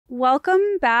Welcome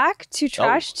back to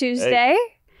Trash Tuesday. Hey.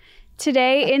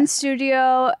 Today in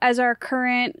studio as our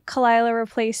current Khalyla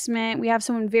replacement, we have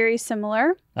someone very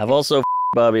similar. I've also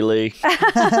Bobby Lee.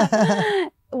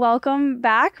 Welcome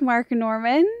back, Mark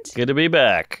Normand. Good to be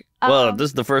back. Well, this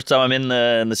is the first time I'm in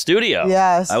the studio.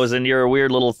 Yes. I was in your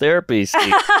weird little therapy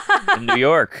seat in New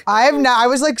York. I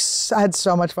had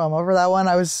so much fun over that one.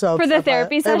 I was so For the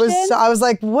therapy it was session? I was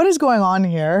like, what is going on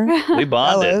here? We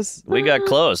bonded. Ellis. We got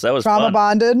close. That was Trauma fun.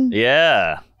 bonded.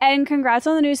 Yeah. And congrats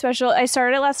on the new special. I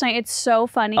started it last night. It's so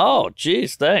funny. Oh,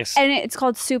 geez, thanks. And it's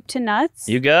called Soup to Nuts.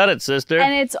 You got it, sister.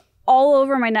 And it's all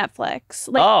over my Netflix.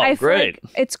 Like, Oh, I feel great.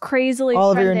 like it's crazily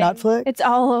All over trending. your Netflix? It's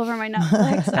all over my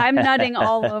Netflix. I'm nutting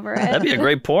all over it. That'd be a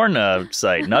great porn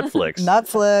site, Netflix.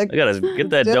 Netflix. I gotta get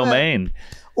that Do it. domain.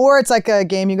 Or it's like a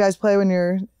game you guys play when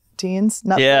you're teens.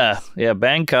 Netflix. Yeah,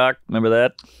 Bangkok. Remember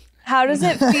that? How does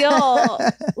it feel?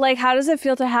 How does it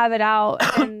feel to have it out?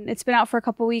 And it's been out for a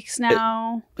couple weeks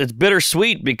now. It's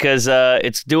bittersweet because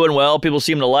it's doing well. People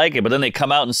seem to like it, but then they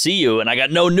come out and see you, and I got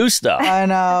no new stuff. I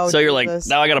know. So you're like, Jesus.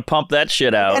 now I got to pump that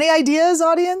shit out. Any ideas,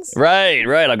 audience? Right.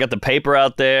 I've got the paper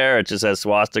out there. It just has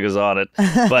swastikas on it.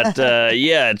 But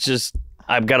yeah, it's just,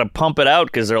 I've got to pump it out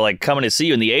because they're like coming to see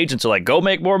you, and the agents are like, go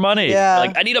make more money. Yeah.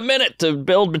 Like, I need a minute to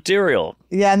build material.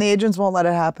 Yeah, and the agents won't let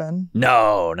it happen.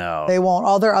 No. They won't.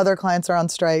 All their other clients are on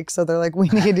strike, so they're like, we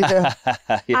need you to.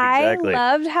 Yeah, exactly.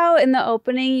 I loved how in the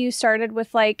opening you started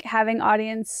with having the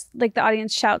audience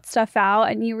shout stuff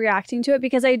out and you reacting to it,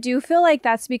 because I do feel like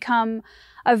that's become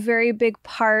a very big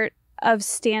part of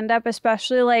stand-up,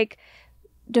 especially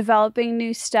developing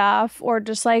new stuff, or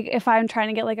just if I'm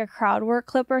trying to get a crowd work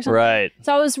clip or something. Right.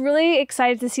 So I was really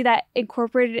excited to see that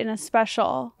incorporated in a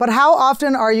special. But how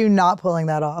often are you not pulling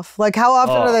that off? How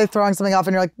often are they throwing something off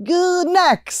and you're like, good,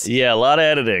 next? Yeah, a lot of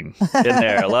editing in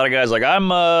there. A lot of guys like, I'm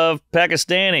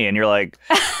Pakistani, and you're like,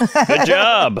 good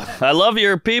job. I love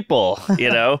your people, you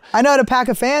know? I know how to pack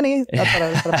a fanny. That's what I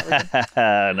was putting. That's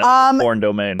a porn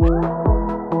domain.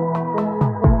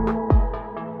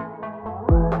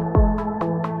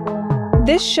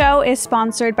 This show is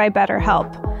sponsored by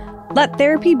BetterHelp. Let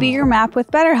therapy be your map with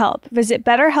BetterHelp. Visit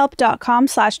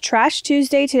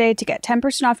betterhelp.com/trashtuesday today to get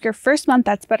 10% off your first month.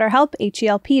 That's BetterHelp,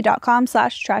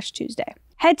 HELP.com/trashtuesday.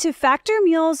 Head to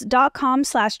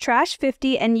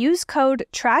factormeals.com/trash50 and use code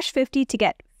trash50 to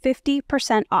get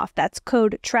 50% off. That's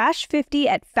code trash50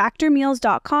 at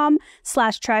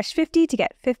factormeals.com/trash50 to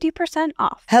get 50%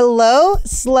 off. Hello,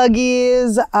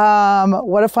 Sluggies.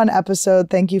 What a fun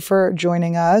episode. Thank you for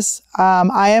joining us.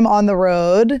 I am on the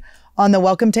road on the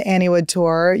Welcome to Anniewood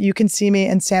tour. You can see me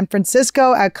in San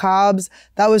Francisco at Cobb's.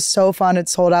 That was so fun. It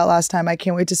sold out last time. I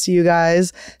can't wait to see you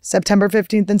guys. September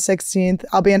 15th and 16th.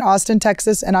 I'll be in Austin,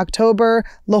 Texas in October.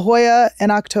 La Jolla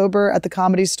in October at the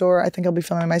Comedy Store. I think I'll be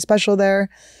filming my special there.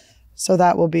 So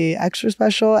that will be extra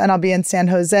special. And I'll be in San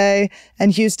Jose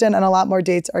and Houston, and a lot more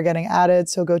dates are getting added.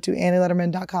 So go to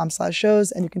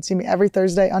annieletterman.com/shows and you can see me every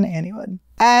Thursday on Anniewood.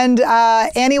 And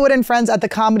Anniewood and Friends at the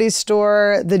Comedy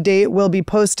Store. The date will be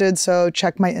posted, so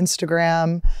check my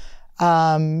Instagram.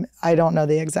 I don't know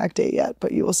the exact date yet,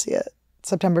 but you will see it.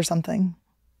 September something.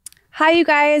 Hi, you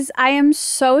guys. I am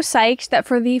so psyched that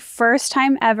for the first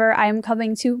time ever, I am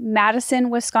coming to Madison,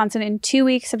 Wisconsin in 2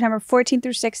 weeks, September 14th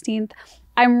through 16th.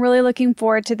 I'm really looking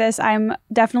forward to this. I'm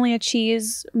definitely a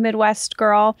cheese Midwest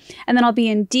girl. And then I'll be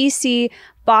in DC,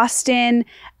 Boston,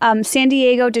 San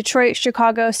Diego, Detroit,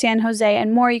 Chicago, San Jose,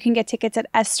 and more. You can get tickets at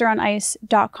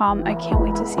estheronIce.com. I can't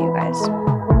wait to see you guys.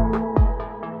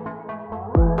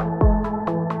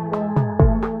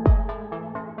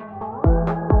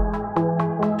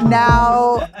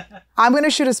 Now, I'm going to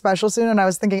shoot a special soon, and I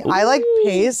was thinking, I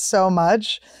pace so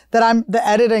much that the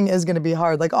editing is going to be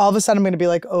hard. All of a sudden, I'm going to be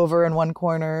over in one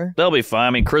corner. They'll be fine. I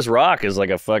mean, Chris Rock is like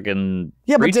a fucking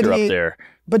preacher up there.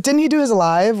 But didn't he do his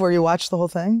live where you watch the whole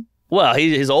thing? Well,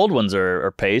 his old ones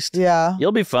are paced. Yeah.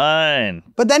 You'll be fine.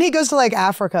 But then he goes to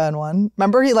Africa in one.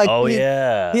 Remember he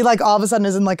yeah. He all of a sudden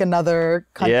is in another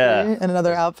country in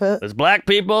another outfit. There's black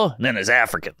people and then there's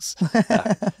Africans.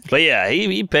 But yeah,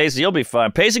 he paces. You'll be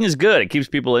fine. Pacing is good. It keeps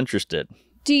people interested.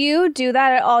 Do you do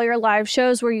that at all your live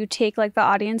shows where you take the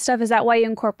audience stuff? Is that why you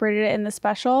incorporated it in the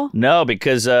special? No,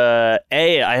 because I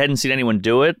hadn't seen anyone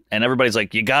do it, and everybody's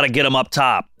like, you got to get them up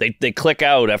top. They click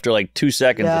out after 2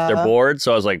 seconds if they're bored.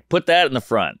 So I was like, put that in the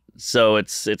front. So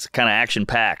it's kind of action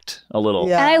packed a little.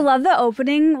 Yeah. And I love the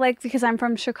opening, like, because I'm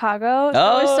from Chicago.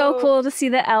 So it was so cool to see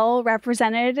the L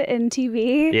represented in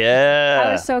TV. Yeah.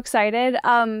 I was so excited.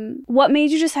 What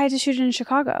made you decide to shoot in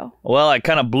Chicago? Well, I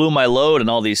kind of blew my load in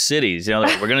all these cities. You know,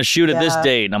 like, we're going to shoot at this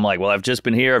date. And I'm like, well, I've just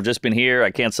been here. I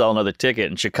can't sell another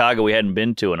ticket. In Chicago, we hadn't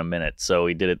been to in a minute. So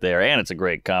we did it there. And it's a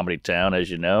great comedy town,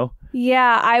 as you know.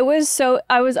 Yeah, I was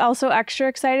also extra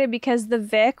excited because the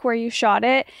Vic where you shot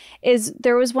it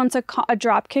there was once a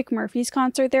Dropkick Murphys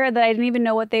concert there that I didn't even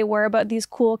know what they were, but these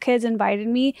cool kids invited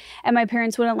me and my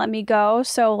parents wouldn't let me go.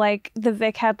 So like the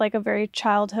Vic had like a very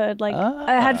childhood, like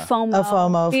I had FOMO. A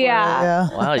FOMO for it, yeah.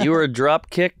 Wow, you were a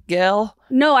Dropkick gal?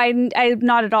 No, I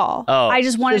not at all. Oh. I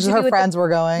just wanted to be her with friends were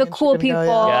going. the and she cool couldn't people.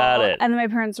 go, yeah. Got it. And then my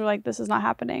parents were like, this is not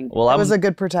happening. Well, It was a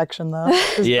good protection though.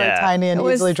 It was Yeah. very tiny and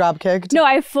easily drop kicked. No,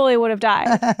 I fully would have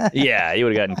died. yeah, you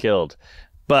would have gotten killed.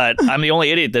 But I'm the only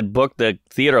idiot that booked the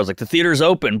theater. I was like, the theater's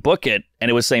open, book it. And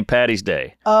it was St. Patty's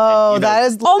Day. Oh, And, that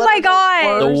is Oh my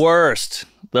God.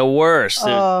 The worst.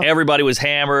 Everybody was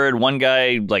hammered. One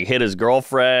guy like hit his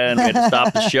girlfriend. We had to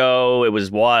stop the show. It was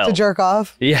wild. to jerk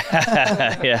off. Yeah,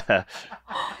 yeah.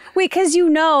 Wait, because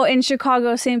in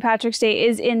Chicago, St. Patrick's Day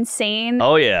is insane.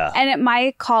 Oh yeah. And at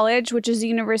my college, which is the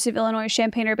University of Illinois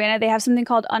Champaign-Urbana, they have something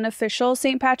called unofficial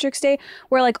St. Patrick's Day,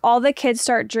 where like all the kids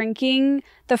start drinking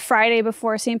the Friday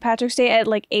before St. Patrick's Day at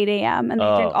like 8 a.m. and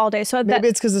they drink all day. So Maybe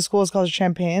it's because the school is called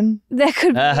Champaign. that could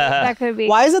be. That could be.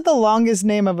 Why is it the longest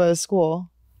name of a school?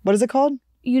 What is it called?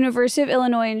 University of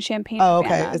Illinois in Champaign. Oh,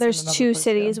 okay. Urbana. It's There's in another two place,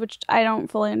 cities, which I don't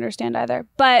fully understand either.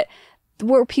 But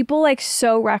were people like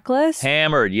so reckless?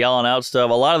 Hammered, yelling out stuff.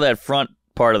 A lot of that front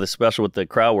part of the special with the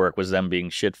crowd work was them being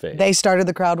shit-faced. They started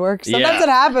the crowd work. Sometimes Yeah. it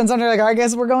happens. And you're like, I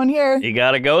guess we're going here. You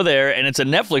got to go there, and it's a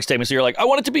Netflix statement, so you're like, I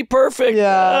want it to be perfect.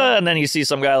 Yeah. And then you see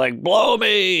some guy like, blow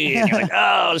me. And you're like,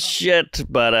 oh, shit.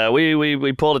 But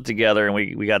we pulled it together, and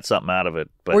we got something out of it.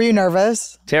 But Were you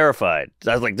nervous? terrified.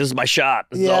 I was like, this is my shot.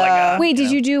 This is all I Yeah. got. Wait,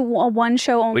 did you do one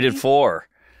show only? We did 4,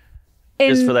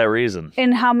 just for that reason.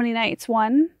 In how many nights?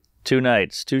 One? 2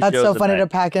 nights, 2 That's shows so a funny to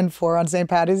night. pack in 4 on St.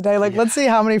 Patty's Day. Like, let's see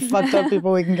how many fucked up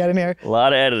people we can get in here. A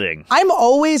lot of editing. I'm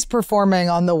always performing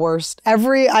on the worst.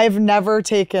 I've never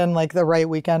taken like the right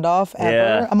weekend off ever.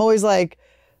 Yeah. I'm always like,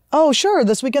 oh, sure,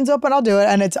 this weekend's open, I'll do it.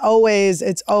 And it's always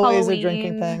a Halloween.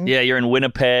 drinking thing. Yeah, you're in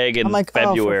Winnipeg in I'm like, oh, for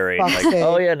February. fuck's Like, sake.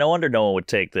 oh yeah, no wonder no one would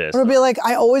take this. Or it'll be like,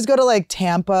 I always go to like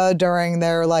Tampa during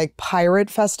their like pirate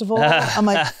festival. I'm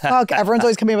like, fuck, everyone's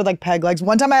always coming in with like peg legs.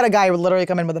 One time I had a guy who would literally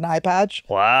come in with an eye patch.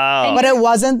 Wow. But it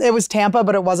was Tampa,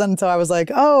 but it wasn't. So I was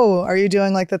like, oh, are you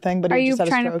doing like the thing? But Are he you just had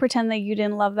a trying to stroke. pretend that you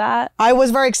didn't love that? I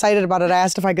was very excited about it. I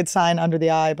asked if I could sign under the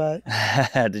eye, but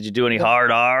Did you do any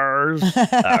hard R's? All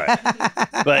right.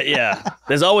 But yeah,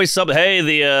 there's always something. Hey,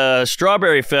 the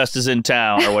Strawberry Fest is in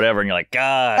town or whatever, and you're like,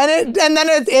 God. and then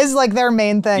it is like their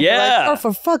main thing. They're Yeah. like, oh,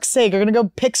 for fuck's sake, you're gonna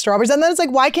go pick strawberries, and then it's like,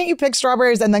 why can't you pick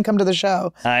strawberries and then come to the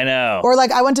show? I know. Or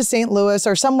like I went to St. Louis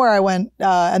or somewhere I went,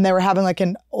 and they were having like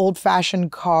an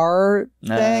old-fashioned car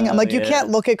thing. I'm like, you yeah. can't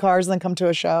look at cars and then come to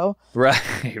a show.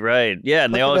 Right, right. Yeah,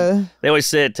 and Look at they always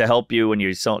say it to help you when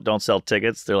you don't sell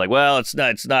tickets. They're like, well, it's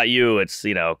not you. It's,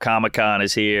 Comic-Con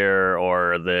is here,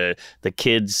 or the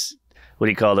kids, what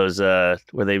do you call those,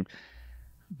 where they,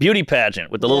 beauty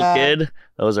pageant with the little Yeah. kid.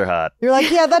 Those are hot. You're like,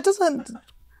 yeah, that doesn't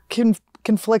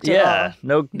conflict at Yeah,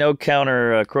 all. no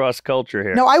counter cross culture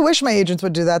here. No, I wish my agents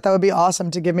would do that. That would be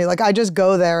awesome to give me, like, I just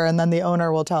go there and then the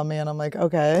owner will tell me and I'm like,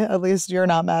 okay, at least you're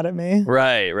not mad at me.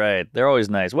 Right, right. They're always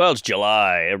nice. Well, it's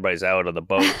July. Everybody's out on the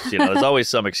boats. There's always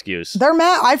some excuse. They're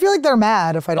mad. I feel like they're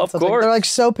mad if I don't Of sell tickets. course. They're like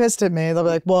so pissed at me. They'll be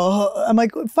like, well, I'm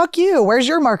like, fuck you. Where's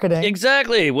your marketing?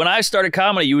 Exactly. When I started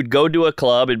comedy, you would go to a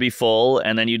club, it'd be full,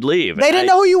 and then you'd leave. They didn't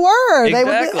know who you were. They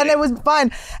Exactly. and it was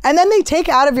fine. And then they take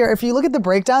out of if you look at the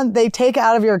breakdown, they take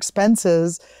out of your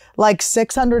expenses like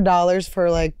 $600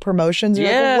 for like promotions. You're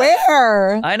Yeah. like,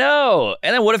 where? I know.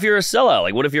 And then what if you're a sellout?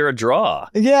 Like, what if you're a draw?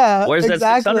 Yeah. Where's that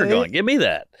exactly. 600 going? Give me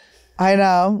that. I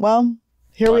know. Well,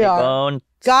 here we Funny are. bone.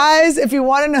 Guys, if you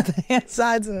want to know the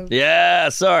insides of Yeah,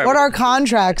 sorry. what our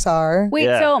contracts are. Wait,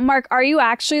 Yeah. so Mark, are you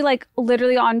actually like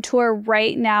literally on tour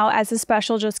right now as the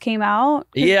special just came out?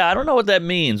 Yeah, I don't know what that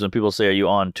means when people say, are you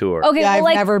on tour? Okay, Yeah, well, I've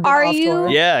like, never been are off you? tour.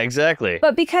 Yeah, exactly.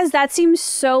 But because that seems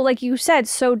so, like you said,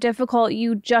 so difficult.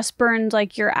 You just burned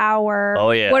like your hour.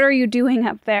 Oh, yeah. What are you doing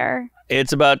up there?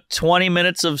 It's about 20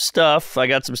 minutes of stuff. I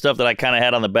got some stuff that I kind of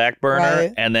had on the back burner,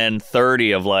 Right. and then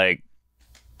 30 of like,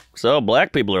 so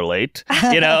black people are late.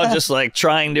 Just like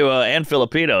trying to, and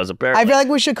Filipinos apparently. I feel like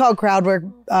we should call crowd work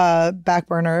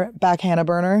back Hannah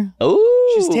burner.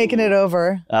 Ooh. She's taking it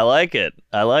over. I like it.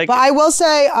 I like But it. I will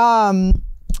say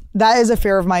that is a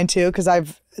fear of mine too, because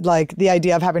like the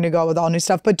idea of having to go out with all new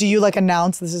stuff. But do you like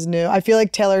announce this is new? I feel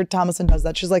like Taylor Thomason does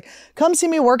that. She's like, come see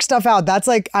me work stuff out. That's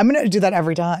like, I'm going to do that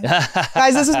every time.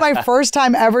 Guys, this is my first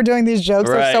time ever doing these jokes.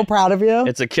 Right. I'm so proud of you.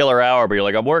 It's a killer hour, but you're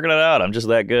like, I'm working it out. I'm just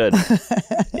that good.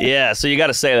 Yeah, so you got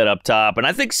to say that up top. And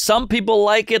I think some people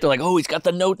like it. They're like, oh, he's got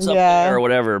the notes up there or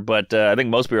whatever. But I think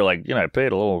most people are like, I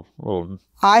paid a little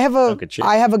I have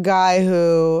a guy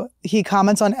who he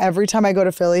comments on every time I go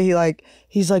to Philly.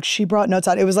 He's like, she brought notes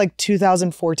out. It was like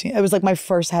 2014. It was like my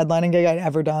first headlining gig I'd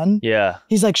ever done. Yeah.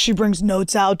 He's like, she brings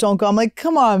notes out. Don't go. I'm like,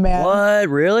 come on, man. What?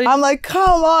 Really? I'm like,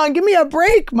 come on. Give me a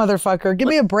break, motherfucker. Give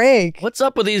me a break. What's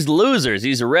up with these losers?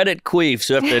 These Reddit queefs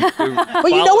who have to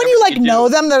But you know when you like know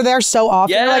them, they're there so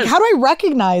often. Yes. You're like, how do I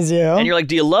recognize you? And you're like,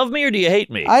 do you love me or do you hate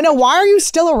me? I know. Why are you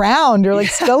still around? You're like,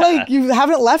 still like, you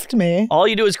haven't left me. All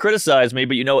you do is criticize me,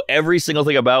 but you know every single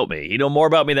thing about me. You know more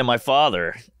about me than my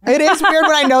father. It is weird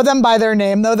when I know them by their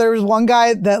name, though. There was one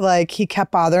guy that like he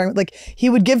kept bothering. Like he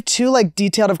would give too like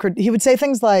detailed he would say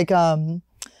things like,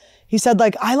 he said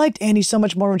like, I liked Annie so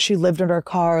much more when she lived in her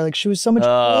car. Like she was so much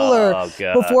cooler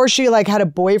before she like had a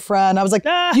boyfriend. I was like,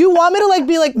 you want me to like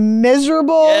be like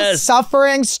miserable,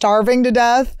 suffering, starving to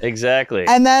death? Exactly.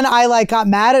 And then I like got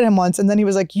mad at him once, and then he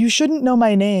was like, you shouldn't know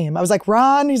my name. I was like,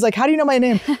 Ron. He's like, how do you know my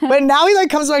name? But now he like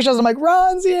comes to my shows. I'm like,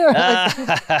 Ron's here.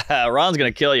 Like, Ron's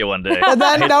gonna kill you one day. and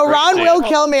then no, Ron will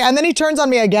kill me. And then he turns on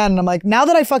me again. And I'm like, now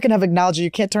that I fucking have acknowledged you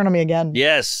can't turn on me again.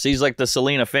 Yes, he's like the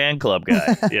Selena fan club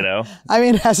guy, you know? I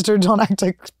mean, Esther, don't act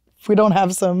like we don't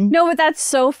have some. No, but that's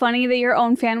so funny that your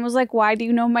own fan was like, why do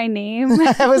you know my name?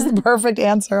 That was the perfect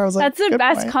answer. I was like, that's the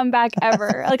best comeback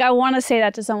ever. Like, I want to say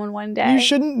that to someone one day. You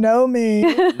shouldn't know me.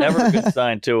 Never a good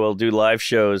sign, too. We'll do live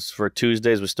shows for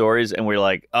Tuesdays with stories, and we're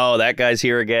like, oh, that guy's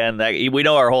here again. We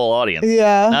know our whole audience.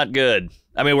 Yeah. Not good.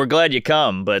 I mean, we're glad you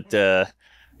come, but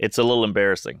it's a little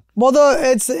embarrassing. Well,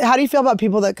 though, how do you feel about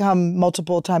people that come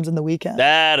multiple times in the weekend?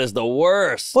 That is the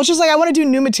worst. Well, it's just like, I want to do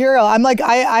new material. I'm like,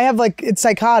 I have like, it's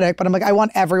psychotic, but I'm like, I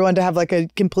want everyone to have like a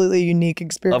completely unique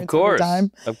experience of course. every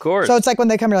time. Of course. So it's like when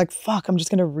they come, you're like, fuck, I'm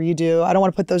just going to redo. I don't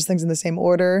want to put those things in the same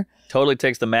order. Totally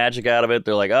takes the magic out of it.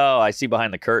 They're like, oh, I see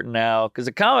behind the curtain now. Because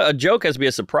a joke has to be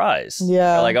a surprise.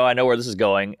 Yeah. They're like, oh, I know where this is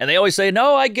going. And they always say,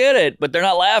 no, I get it. But they're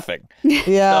not laughing.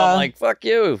 Yeah. So I'm like, fuck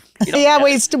you. Yeah,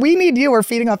 we need you. We're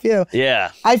feeding off you.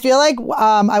 Yeah. I feel like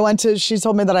she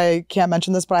told me that I can't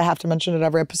mention this, but I have to mention it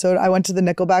every episode. I went to the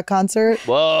Nickelback concert.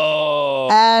 Whoa.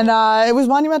 And it was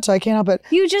monumental. I can't help it.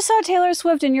 You just saw Taylor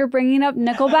Swift and you're bringing up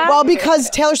Nickelback? Well, because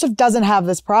Taylor Swift doesn't have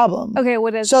this problem. Okay,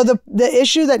 what is So the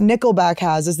issue that Nickelback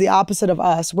has is the opposite of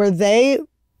us, where the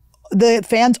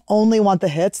fans only want the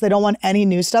hits. They don't want any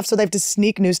new stuff. So they have to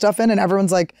sneak new stuff in, and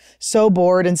everyone's like so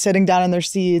bored and sitting down in their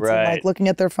seats and like looking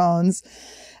at their phones.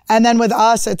 And then with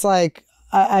us, it's like,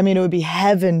 I mean, it would be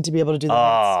heaven to be able to do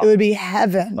that. It would be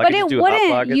heaven. Like but it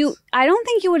wouldn't. I don't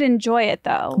think you would enjoy it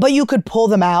though. But you could pull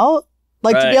them out.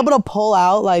 Like to be able to pull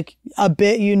out like a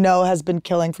bit has been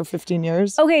killing for 15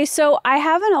 years. Okay, so I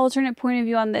have an alternate point of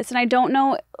view on this, and I don't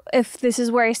know if this is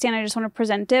where I stand. I just want to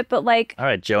present it, but like... All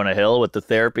right, Jonah Hill with the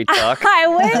therapy talk.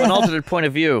 I have an alternate point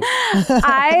of view.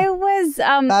 I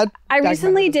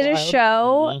recently did a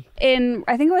show in,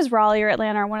 I think it was Raleigh or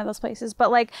Atlanta or one of those places, but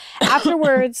like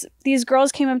afterwards, these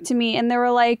girls came up to me and they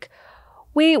were like,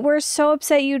 wait, we're so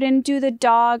upset you didn't do the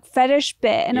dog fetish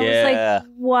bit. And I was like,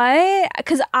 what?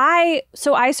 Because I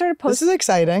started posting. This is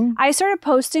exciting. I started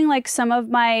posting like some of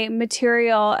my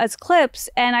material as clips,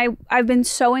 and I've been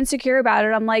so insecure about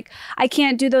it. I'm like, I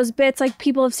can't do those bits. Like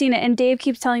people have seen it. And Dave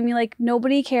keeps telling me like,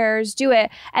 nobody cares, do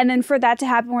it. And then for that to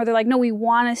happen where they're like, no, we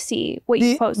want to see what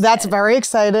you posted. That's very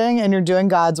exciting. And you're doing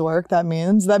God's work. That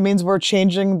means we're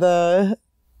changing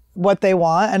what they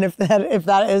want, and if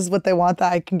that is what they want,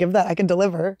 that I can give that. I can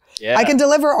deliver. Yeah. I can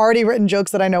deliver already written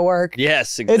jokes that I know work.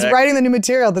 Yes, exactly. It's writing the new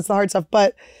material that's the hard stuff.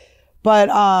 But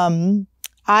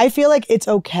I feel like it's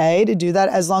okay to do that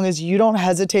as long as you don't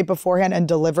hesitate beforehand and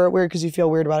deliver it weird because you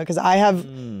feel weird about it. Because I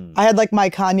had like my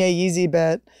Kanye Yeezy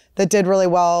bit that did really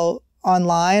well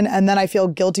online, and then I feel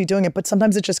guilty doing it, but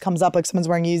sometimes it just comes up like someone's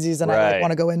wearing Yeezys and I like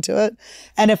want to go into it.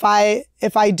 And if I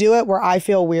do it where I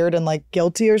feel weird and like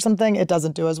guilty or something, it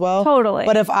doesn't do as well. Totally.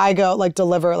 But if I go like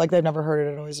deliver it like they've never heard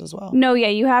it, it always does well. No, yeah,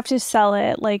 you have to sell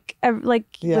it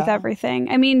with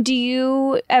everything. I mean, do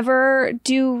you ever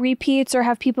do repeats or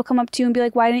have people come up to you and be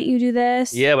like, why didn't you do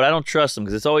this? Yeah, but I don't trust them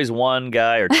because it's always one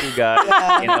guy or two guys,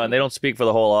 and they don't speak for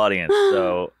the whole audience.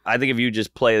 So I think if you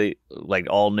just play like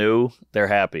all new, they're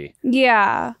happy.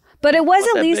 Yeah. But it was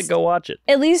at least go watch it.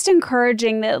 At least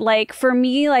encouraging that like for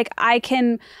me, like I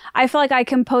feel like I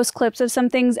can post clips of some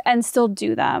things and still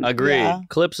do them. Agreed. Yeah.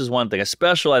 Clips is one thing. A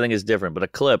special I think is different, but a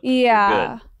clip is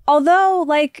good. Although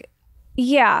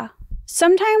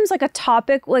sometimes like a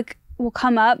topic like will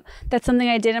come up that's something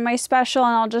I did in my special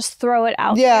and I'll just throw it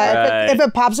out there. Yeah, if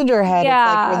it pops into your head, it's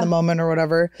like you're in the moment or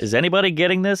whatever. Is anybody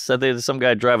getting this? I think there's some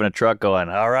guy driving a truck going,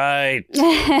 all right,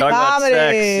 talk about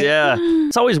sex. Yeah.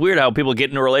 It's always weird how people get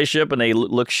in a relationship and they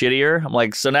look shittier. I'm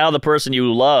like, so now the person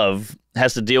you love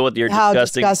has to deal with your how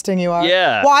disgusting you are.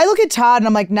 Yeah. Well, I look at Todd and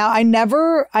I'm like, now I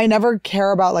never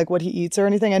care about like what he eats or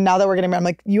anything. And now that we're getting married, I'm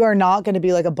like, you are not going to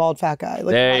be like a bald fat guy.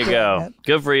 Like, there you go.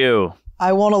 Good for you.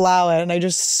 I won't allow it. And I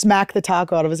just smack the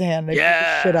taco out of his hand and I beat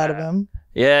the shit out of him.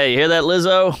 Yeah, you hear that,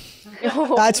 Lizzo?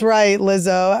 That's right,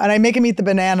 Lizzo. And I make him eat the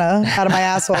banana out of my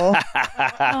asshole. Oh, no.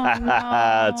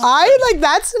 I like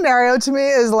that scenario to me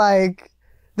is like,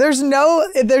 there's no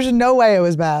way it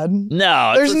was bad.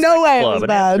 No, there's no way it was in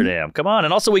bad. Amsterdam. Come on,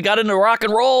 and also we got into rock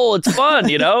and roll. It's fun,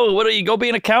 you know. What do you go be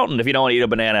an accountant if you don't want to eat a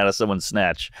banana out of someone's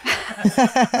snatch?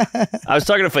 I was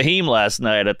talking to Fahim last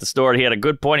night at the store, and he had a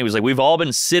good point. He was like, "We've all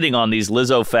been sitting on these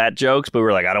Lizzo fat jokes, but we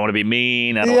were like, I don't want to be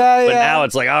mean. But now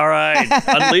it's like, all right,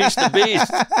 unleash the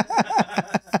beast."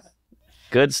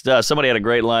 Good stuff. Somebody had a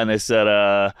great line. They said,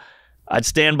 "I'd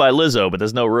stand by Lizzo, but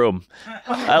there's no room."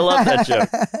 I love that joke.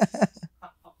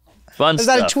 Fun Is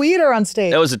stuff. that a tweet or on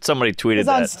stage? That was somebody tweeted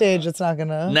that. It's on stage. It's not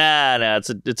gonna. Nah.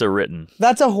 It's a written.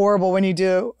 That's a horrible when you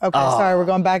do. Okay, sorry. We're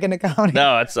going back into comedy.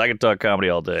 No, I can talk comedy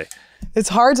all day. It's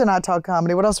hard to not talk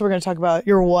comedy. What else are we going to talk about?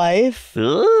 Your wife.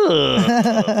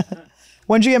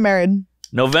 When'd you get married?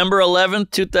 November 11th,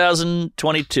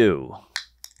 2022.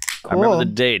 I remember the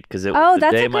date because it was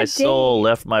the day my soul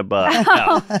left my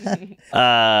body.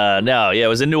 It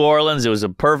was in New Orleans. It was a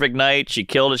perfect night. She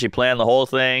killed it. She planned the whole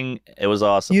thing. It was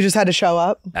awesome. You just had to show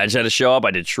up? I just had to show up.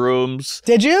 I did shrooms.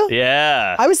 Did you?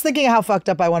 Yeah. I was thinking how fucked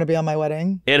up I want to be on my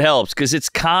wedding. It helps because it's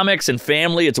comics and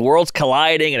family. It's worlds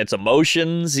colliding and it's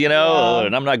emotions, you know,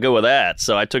 and I'm not good with that.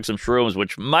 So I took some shrooms,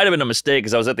 which might have been a mistake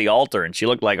because I was at the altar and she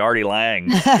looked like Artie Lang.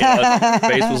 You know, her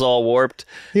face was all warped.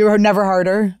 You were never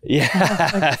harder.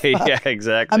 Yeah. Yeah,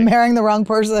 exactly. I'm marrying the wrong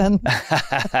person.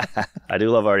 I do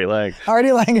love Artie Lang.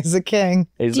 Artie Lang is a king.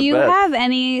 He's do the you best. have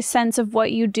any sense of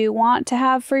what you do want to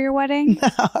have for your wedding?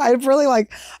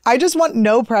 I just want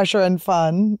no pressure and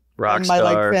fun. Rock and my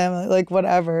star. family, like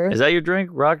whatever. Is that your drink?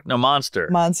 Rock? No, Monster.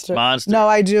 Monster. Monster. No,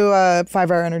 I do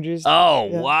 5-hour energies. Oh,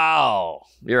 wow.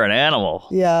 You're an animal.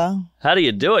 Yeah. How do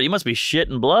you do it? You must be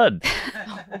shitting blood.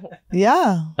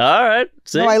 Yeah. All right.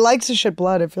 See? No, I like to shit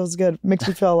blood. It feels good. Makes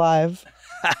me feel alive.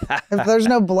 If there's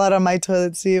no blood on my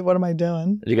toilet seat, what am I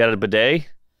doing? You got a bidet?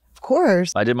 Of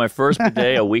course. I did my first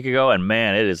bidet a week ago, and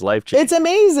man, it is life-changing. It's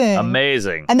amazing.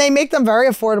 Amazing. And they make them very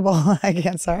affordable. I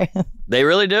can't, sorry. They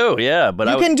really do, yeah. But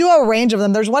you can do a range of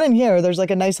them. There's one in here. There's like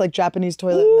a nice like Japanese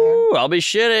toilet in there. Ooh, I'll be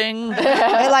shitting.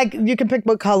 And, like you can pick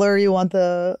what color you want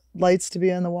the lights to be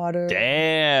in the water.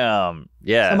 Damn.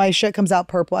 Yeah. So my shit comes out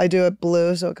purple. I do it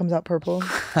blue, so it comes out purple.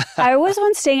 I was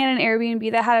once staying at an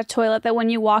Airbnb that had a toilet that when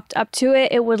you walked up to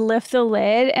it, it would lift the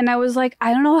lid. And I was like,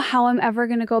 I don't know how I'm ever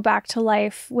going to go back to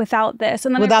life without this.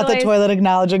 And then Without the toilet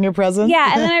acknowledging your presence?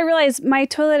 Yeah. And then I realized my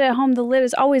toilet at home, the lid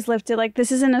is always lifted. Like,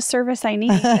 this isn't a service I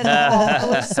need. And it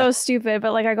was so stupid,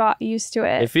 but like I got used to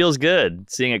it. It feels good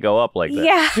seeing it go up like that.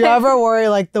 Yeah. Do you ever worry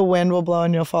like the wind will blow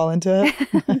and you'll fall into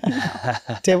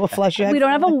it? Table flush it? We don't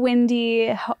have a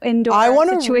windy indoor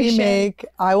situation.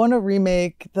 I want to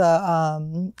remake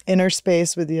the Inner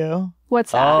Space with you.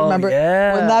 What's that? Oh, Remember?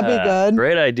 yeah. Wouldn't that be good?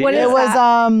 Great idea. What is It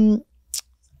was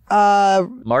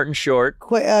Martin Short,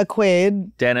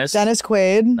 Quaid. Dennis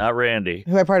Quaid. Not Randy.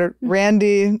 Who I partied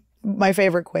Randy, my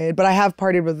favorite Quaid, but I have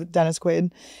partied with Dennis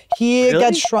Quaid. He Really?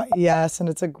 gets shrunk. Yes, and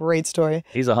it's a great story.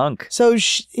 He's a hunk. So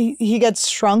he gets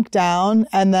shrunk down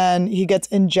and then he gets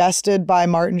ingested by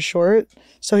Martin Short.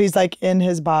 So he's like in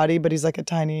his body, but he's like a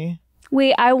tiny.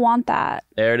 Wait, I want that.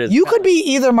 There it is. You could be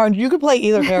either Martin. You could play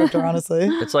either character, honestly.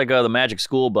 It's like the Magic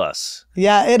School Bus.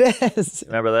 Yeah, it is.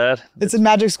 Remember that? It's a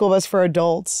Magic School Bus for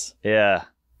adults. Yeah.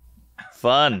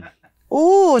 Fun.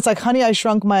 Ooh, it's like Honey, I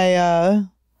Shrunk my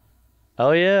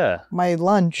Oh, yeah. my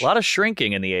lunch. A lot of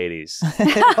shrinking in the 80s.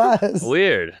 It was.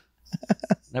 Weird.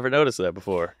 Never noticed that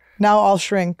before. Now all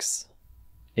shrinks.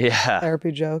 Yeah.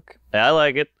 Therapy joke. I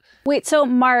like it. Wait, so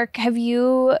Mark, have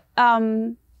you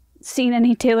seen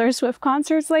any Taylor Swift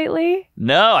concerts lately?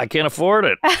 No, I can't afford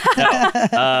it. No.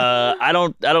 I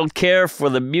don't care for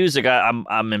the music.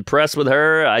 I'm impressed with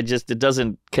her. It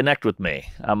doesn't connect with me.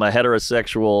 I'm a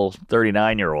heterosexual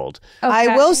 39-year-old.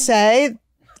 I will say,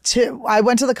 I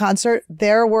went to the concert.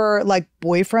 There were like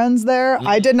boyfriends there.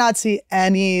 I did not see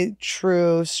any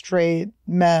true straight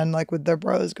men like with their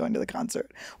bros going to the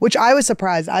concert, which I was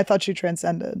surprised. I thought she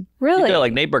transcended. Really?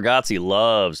 Like Nate Bargatze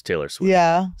loves Taylor Swift.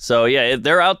 Yeah. So yeah,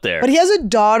 they're out there. But he has a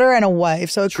daughter and a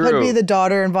wife, so it True. could be the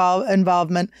daughter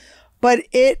involvement. But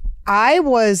I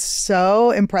was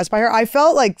so impressed by her. I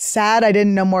felt like sad I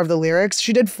didn't know more of the lyrics.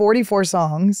 She did 44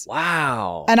 songs.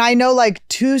 Wow. And I know like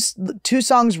two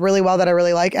songs really well that I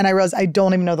really like. And I realized I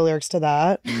don't even know the lyrics to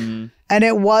that. And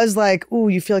it was like, ooh,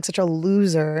 you feel like such a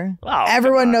loser. Oh,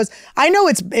 everyone knows. I know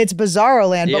it's Bizarro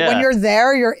Land, but when you're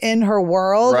there, you're in her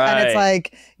world. Right. And it's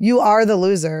like, you are the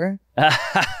loser.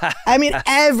 I mean,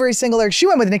 every single lyric. She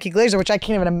went with Nikki Glaser, which I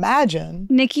can't even imagine.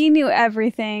 Nikki knew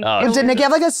everything. Oh, Did Nikki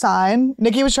have like a sign?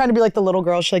 Nikki was trying to be like the little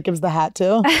girl she like gives the hat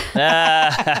to.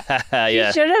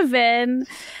 Yeah. Should have been.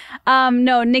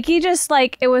 No, Nikki just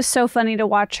like, it was so funny to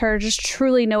watch her just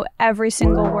truly know every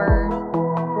single word.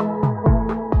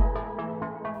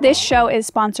 This show is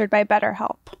sponsored by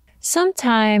BetterHelp.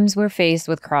 Sometimes we're faced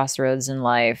with crossroads in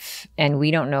life and we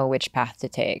don't know which path to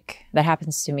take. That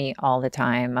happens to me all the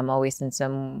time. I'm always in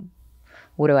some,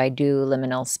 what do I do,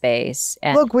 liminal space.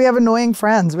 And Look, we have annoying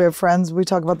friends. We have friends, we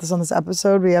talk about this on this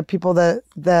episode. We have people that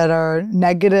are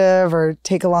negative or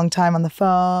take a long time on the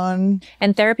phone.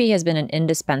 And therapy has been an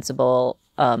indispensable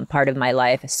part of my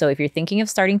life. So if you're thinking of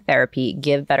starting therapy,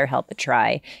 give BetterHelp a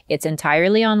try. It's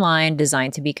entirely online,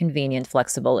 designed to be convenient,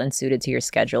 flexible, and suited to your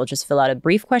schedule. Just fill out a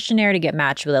brief questionnaire to get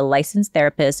matched with a licensed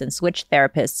therapist and switch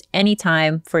therapists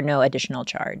anytime for no additional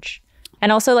charge.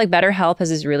 And also, like, BetterHelp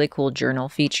has this really cool journal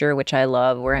feature, which I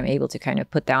love, where I'm able to kind of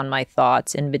put down my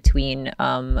thoughts in between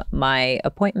my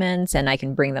appointments, and I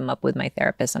can bring them up with my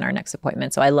therapist on our next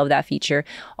appointment. So I love that feature.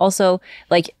 Also,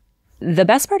 like, the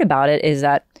best part about it is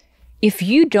that if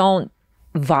you don't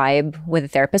vibe with a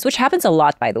therapist, which happens a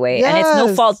lot, by the way, and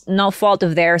it's no fault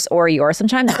of theirs or yours.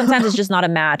 Sometimes it's just not a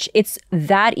match. It's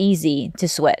that easy to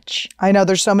switch. I know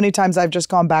there's so many times I've just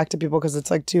gone back to people because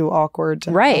it's like too awkward.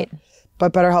 Right.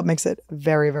 But BetterHelp makes it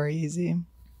very, very easy.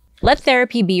 Let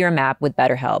therapy be your map with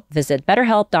BetterHelp. Visit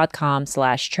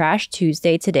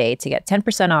BetterHelp.com/TrashTuesday today to get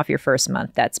 10% off your first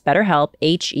month. That's BetterHelp,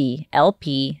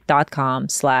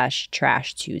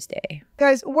 HELP.com/TrashTuesday.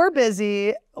 Guys, we're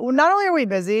busy. Not only are we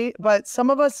busy, but some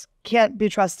of us can't be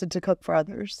trusted to cook for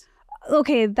others.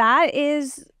 Okay, that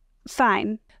is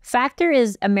fine. Factor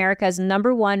is America's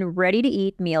 #1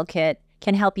 ready-to-eat meal kit.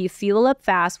 Can help you fuel up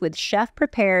fast with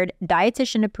chef-prepared,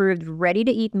 dietitian-approved,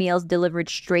 ready-to-eat meals delivered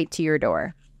straight to your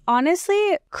door.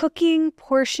 Honestly, cooking,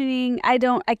 portioning, I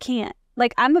can't.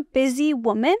 Like, I'm a busy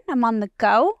woman. I'm on the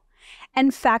go.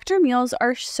 And Factor meals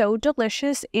are so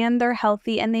delicious and they're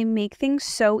healthy and they make things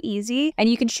so easy. And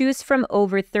you can choose from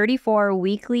over 34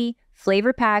 weekly,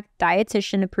 flavor-packed,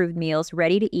 dietitian-approved meals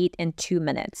ready to eat in 2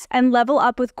 minutes. And level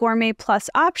up with Gourmet Plus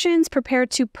options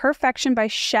prepared to perfection by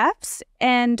chefs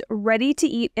and ready to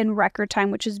eat in record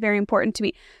time, which is very important to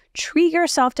me. Treat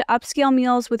yourself to upscale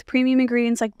meals with premium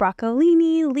ingredients like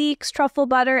broccolini, leeks, truffle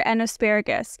butter, and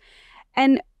asparagus.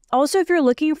 And also, if you're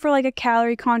looking for like a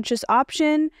calorie-conscious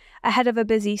option ahead of a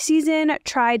busy season,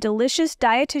 try delicious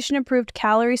dietitian-approved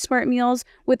calorie-smart meals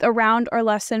with around or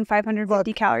less than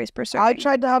 550 calories per serving. I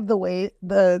tried to have the weight,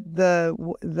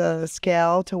 the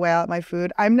scale to weigh out my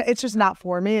food. It's just not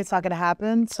for me. It's not going to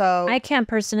happen. So I can't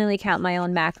personally count my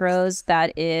own macros.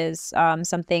 That is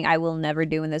something I will never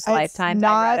do in this lifetime.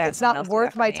 It's not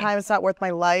worth my time. It's not worth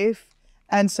my life.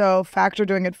 And so Factor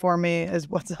doing it for me is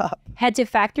what's up. Head to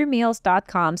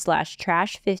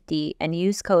factormeals.com/trash50 and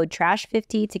use code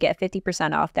trash50 to get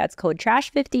 50% off. That's code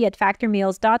trash50 at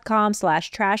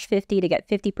factormeals.com/trash50 to get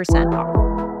 50% off.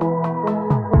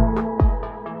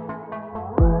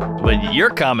 But your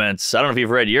comments, I don't know if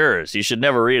you've read yours. You should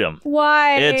never read them.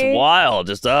 Why? It's wild.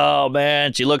 Just, oh,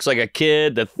 man, she looks like a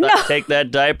kid. Take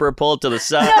that diaper, pull it to the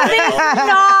side. No, they did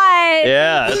not.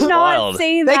 Yeah, it's wild.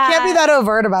 Say They that. can't be that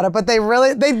overt about it, but they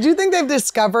do think they've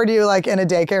discovered you like in a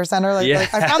daycare center. Like, I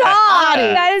found this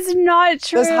hottie. That is not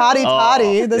true. This hottie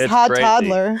toddy, this it's hot crazy.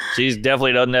 toddler. She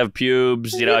definitely doesn't have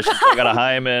pubes. You know, she's still got a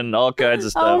hymen, all kinds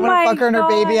of stuff. Oh I'm my gonna fuck her in her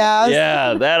baby ass.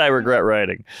 Yeah, that I regret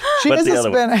writing. She But is the a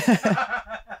other one. spinner.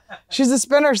 She's a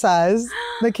spinner size.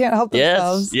 They can't help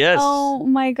themselves. Yes. Oh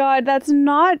my God, that's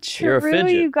not true, You're a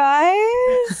fidget. you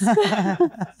guys.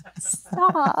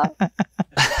 Stop.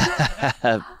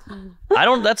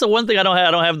 That's the one thing I don't have.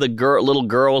 I don't have the little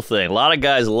girl thing. A lot of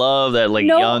guys love that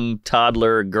young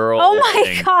toddler girl Oh my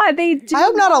thing. God, they do. I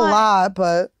hope not a lot,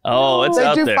 but Oh, it's they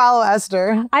out do there. follow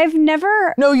Esther. I've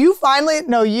never.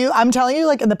 I'm telling you,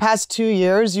 like in the past 2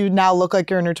 years, you now look like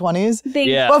you're in your 20s.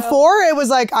 Yeah. Before it was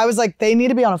like, I was like, they need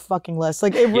to be on a fucking list.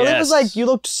 Like it really Yes. was like, you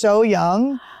looked so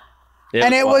young.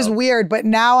 And it was wild. weird, but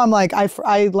now I'm like,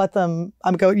 I let them,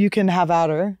 you can have at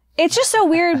her. It's just so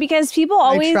weird because people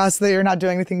I always trust that you're not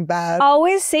doing anything bad.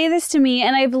 always say this to me,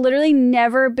 and I've literally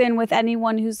never been with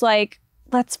anyone who's like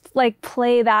let's like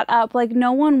play that up. Like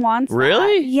no one wants that.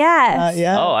 Really? Yes.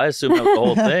 Yeah. Oh, I assume that was the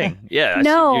whole thing. Yeah. I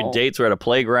No. assume your dates were at a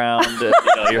playground.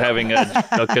 You're having a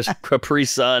Capri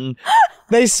Sun.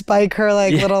 They spike her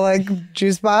like little like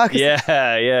juice box.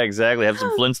 Yeah, exactly. Have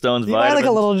some Flintstones You buy vitamins. like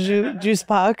a little juice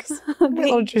box. A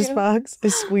little juice box. They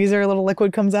squeeze her, a little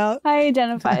liquid comes out. I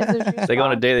identify as a juice They go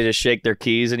on a box. date, they just shake their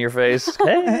keys in your face.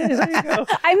 Hey, there you go.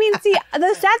 I mean, see,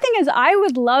 the sad thing is I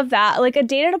would love that. Like a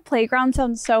date at a playground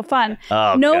sounds so fun.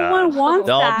 Oh, No God. one wants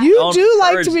Don't- that. You Don't do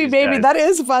like to encourage be these baby. guys. That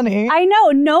is funny. I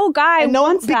know. No guy And no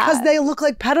one wants because that. they look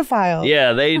like pedophiles.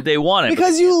 Yeah, they want it. but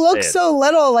Because they you can't look say it. so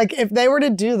little. Like if they were to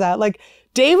do that, like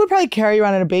Dave would probably carry you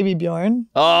around in a baby Bjorn.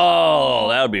 Oh,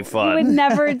 that would be You fun. would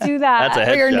never do that. That's a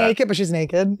Where you're headshot. naked, but she's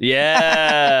naked.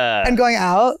 Yeah. And going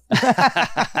out.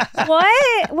 What?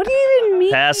 What do you even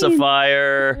mean?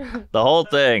 Pacifier, the whole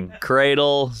thing.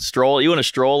 Cradle, stroller. You and a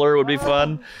stroller would be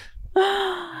fun.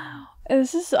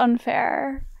 This is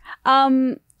unfair.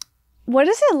 What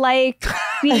is it like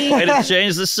being Way to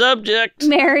change the subject.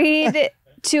 married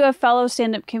to a fellow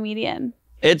stand-up comedian?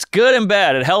 It's good and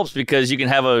bad. It helps because you can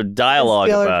have a dialogue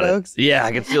Steal her about jokes. it. Yeah,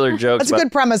 I can steal her jokes. That's a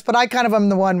good premise, but I kind of am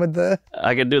the one with the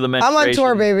I can do the I'm menstruation. on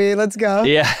tour, baby. Let's go.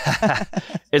 Yeah.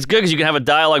 It's good because you can have a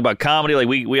dialogue about comedy. Like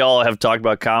we all have talked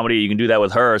about comedy. You can do that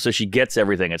with her so she gets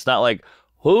everything. It's not like,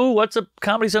 what's a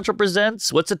Comedy Central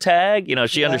presents? What's a tag?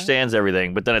 She understands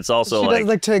everything. But then it's also She like, does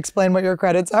like to explain what your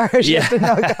credits are. She has to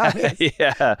know comedy.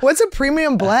 yeah. What's a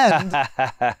premium blend?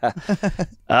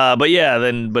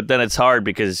 But then it's hard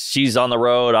because she's on the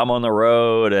road, I'm on the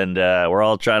road, and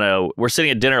we're sitting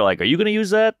at dinner like, are you going to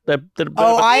use that? I dinner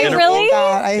Really? hate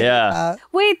that. I hate Yeah. that.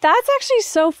 Wait, that's actually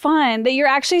so fun that you're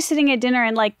actually sitting at dinner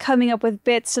and like coming up with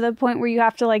bits to the point where you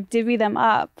have to like divvy them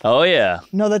up. Oh yeah.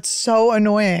 No, that's so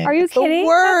annoying. Are you It's kidding? The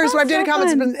worst. That When I've sounds dated so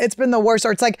comics, fun. it's been the worst.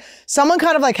 Or it's like someone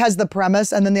kind of like has the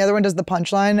premise and then the other one does the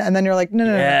punchline, and then you're like, no.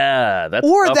 Yeah. That's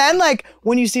Or tough. then like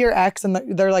when you see your ex and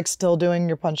they're like still doing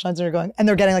your punchlines and you're going, and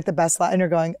they're getting like the best laugh, and you're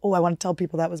going, oh, I want to tell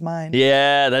people that was mine.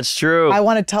 Yeah, that's true. I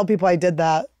want to tell people I did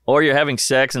that. Or you're having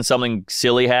sex and something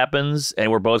silly happens,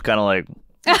 and we're both kind of like,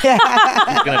 Yeah.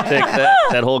 he's gonna take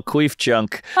that whole queef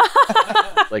chunk.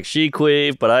 Like she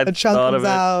queef, but I A chunk thought comes of it.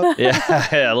 out.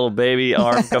 Yeah, a little baby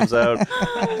arm comes out.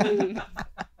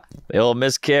 The old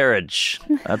miscarriage.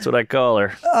 That's what I call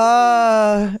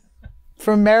her.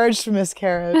 From marriage to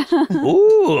miscarriage.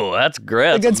 Ooh, that's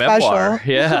great. A That's good a memoir.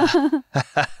 special. Yeah.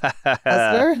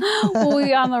 Esther,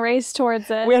 We on the race towards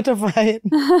it. we have to fight.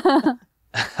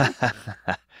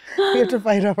 We have to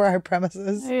fight over our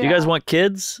premises. Do you guys want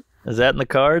kids? Is that in the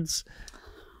cards?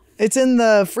 It's in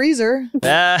the freezer.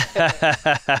 I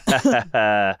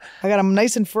got them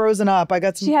nice and frozen up. I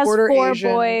got some She has quarter 4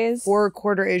 Asian, boys. 4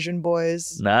 quarter Asian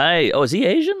boys. Nice. Oh, is he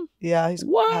Asian? Yeah, he's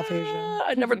What? half Asian.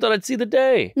 I never thought I'd see the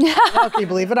day. Oh, can you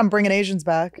believe it? I'm bringing Asians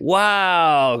back.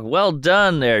 Wow. Well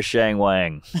done there, Shang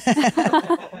Wang.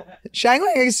 Shang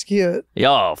Wang is cute.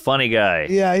 Yo, funny guy.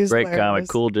 Yeah, he's great hilarious. comic,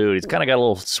 cool dude. He's kind of got a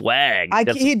little swag.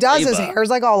 Got He some does. His flavor. hair's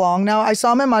like all long now. I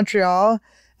saw him in Montreal,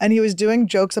 and he was doing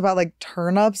jokes about like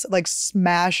turnips, like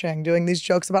smashing, doing these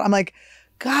jokes about. I'm like,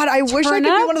 God, I wish I could be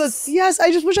one of those. Yes, I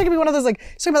just wish I could be one of those. Like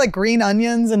he's talking about like green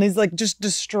onions, and he's like just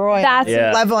destroying, That's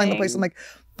Yeah. leveling the amazing. place. I'm like,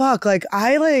 fuck. Like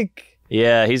I like.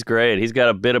 Yeah, he's great. He's got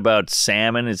a bit about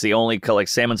salmon. It's the only color. Like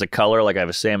salmon's a color. Like I have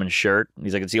a salmon shirt.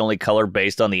 He's like, it's the only color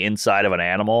based on the inside of an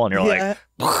animal, and you're Yeah.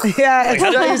 like, Yeah,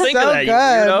 how did you he's think so of that?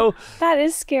 good. You weirdo? That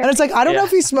is scary. And it's like I don't know Yeah.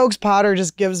 if he smokes pot or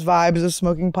just gives vibes of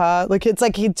smoking pot. Like it's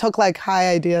like he took like high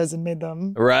ideas and made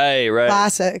them Right.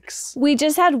 classics. we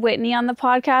just had Whitney on the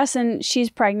podcast and she's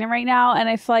pregnant right now, and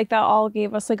I feel like that all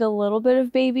gave us like a little bit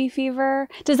of baby fever.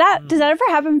 Does that ever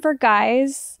happen for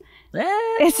guys?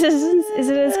 Is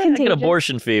it as I get contagious?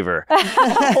 abortion fever.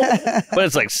 But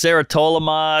it's like Sarah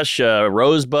Tolamash,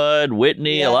 Rosebud,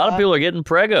 Whitney. A lot of Yeah. people are getting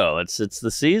preggo. It's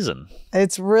the season.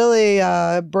 It's really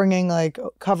bringing like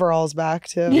coveralls back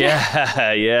too.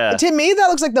 Yeah, yeah. To me, that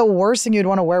looks like the worst thing you'd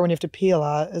want to wear when you have to pee a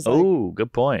lot. Is like, Oh,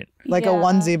 good point. like a Yeah.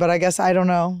 onesie, but I guess I don't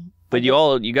know. But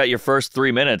you got your first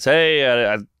 3 minutes. Hey,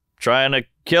 I'm trying to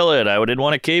kill it. I didn't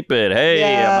want to keep it. Hey,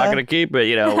 I'm Yeah. not going to keep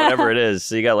it. Whatever it is.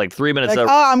 So you got like 3 minutes. Like,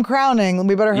 oh, I'm crowning.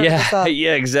 We better hurry this yeah, up.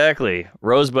 yeah, exactly.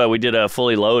 Rosebud, we did a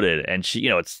fully loaded, and she,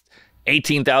 it's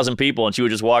 18,000 people, and she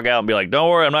would just walk out and be like, "Don't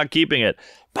worry, I'm not keeping it."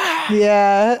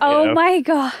 Yeah. Oh know? my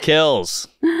god. Kills.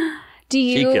 Do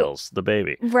She you kills the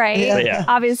baby. Right. Yeah. Yeah.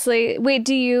 Obviously. Wait,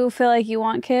 do you feel like you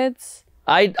want kids?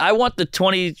 I want the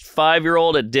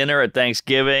 25-year-old at dinner at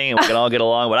Thanksgiving, and we can all get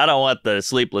along, but I don't want the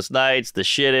sleepless nights, the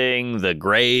shitting, the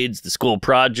grades, the school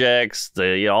projects,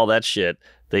 the all that shit,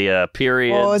 the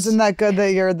periods. Well, isn't that good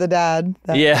that you're the dad?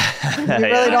 That Yeah. You really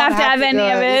Yeah, don't have to have do any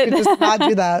of You it. can just not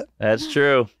do that. that's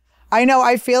true. I know.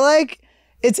 I feel like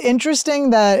it's interesting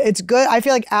that it's good. I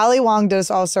feel like Ali Wong did us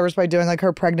all a service by doing like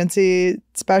her pregnancy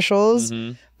specials.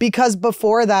 Because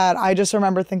before that, I just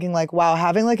remember thinking like, wow,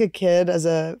 having like a kid as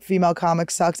a female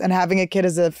comic sucks. And having a kid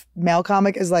as a male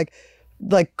comic is like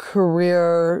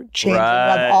career changing. You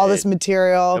have all this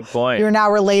material. Good point. You're now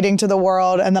relating to the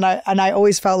world. And then I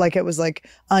always felt like it was like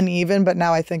uneven, but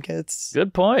now I think it's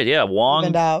Good point. Yeah,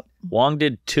 evened out. Wong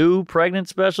did 2 pregnant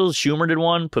specials. Schumer did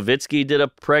one. Pavitsky did a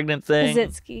pregnant thing.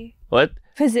 Pazitsky. What?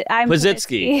 I'm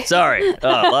Pazitsky. Sorry. A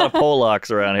lot of Polacks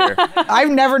around here.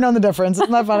 I've never known the difference. Isn't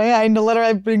that funny? I literally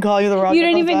have been calling you the wrong You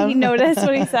didn't the whole even time. notice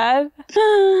what he said.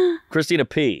 Christina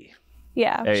P.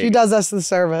 Yeah. There She you does us the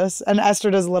service, and Esther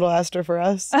does little Esther for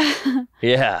us. go.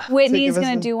 Yeah. Whitney's give us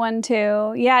gonna a- do one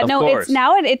too. Yeah, Of no, course. it's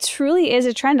now it truly is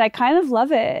a trend. I kind of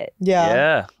love it.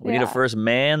 Yeah. We need a Yeah. first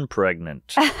man pregnant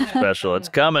special. It's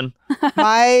coming.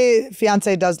 My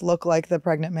fiance does look like the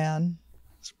pregnant man.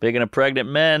 Speaking of pregnant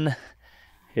men,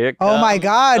 here comes Oh my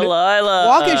God. Khalyla.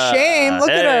 Walk of shame. Look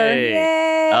at her. Hey.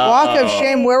 Yay. Walk of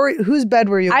shame. Whose bed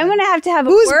were you I'm in? gonna have to have a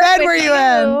Whose word bed with were you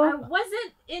in?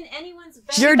 wasn't in anyone's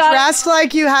bed. You're dressed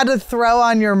like you had to throw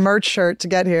on your merch shirt to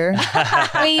get here.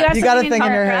 Wait, you have You got a something thing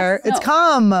in your hair. dress? It's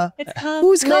cum. It's cum.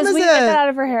 Whose cum Liz, is will you get that it? out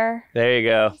of her hair? There you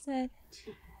go.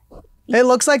 It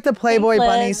looks like the Playboy Thanks,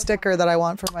 bunny Liz. sticker that I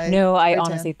want for my. No, I my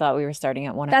honestly thought we were starting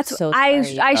at 1. I'm That's so I sorry.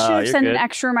 should have you're sent an good.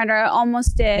 extra reminder. I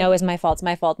almost did. No, it's my fault. It's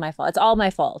my fault. My fault. It's all my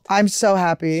fault. I'm so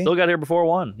happy. Still got here before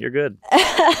 1. You're good.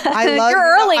 I love. You're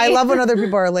early. I love when other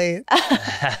people are late.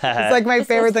 It's like my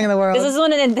favorite thing in the world. This is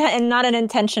one and not an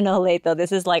intentional late though.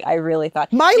 This is like I really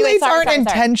thought. My Anyway, lates sorry, aren't sorry, sorry.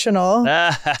 intentional.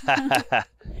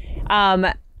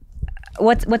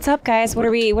 What's up, guys? What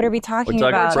are we talking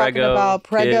We're talking about? Prego Talking about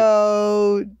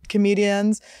prego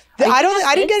comedians.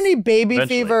 I didn't get any baby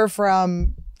Eventually. fever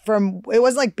from it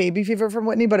wasn't like baby fever from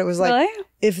Whitney, but it was like Really?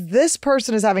 if this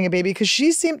person is having a baby, because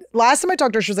she seemed last time I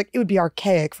talked to her, she was like, it would be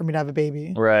archaic for me to have a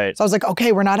baby. Right. So I was like,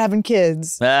 okay, we're not having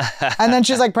kids. And then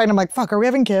she's like pregnant. I'm like, fuck, are we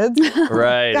having kids?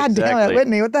 Right. God damn exactly. it,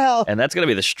 Whitney, what the hell? And that's going to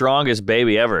be the strongest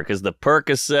baby ever because the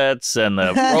Percocets and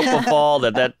the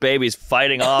propofol that baby's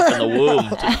fighting off in the womb,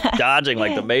 just dodging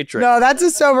like the Matrix. No, that's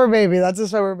a sober baby. That's a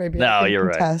sober baby. No, I can you're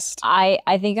right. contest. I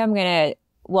think I'm gonna.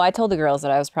 Well, I told the girls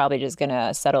that I was probably just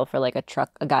gonna settle for like a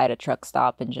guy at a truck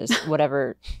stop and just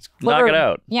whatever. Knock it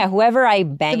out. Yeah, whoever I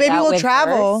bang The baby out will with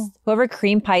travel. first, whoever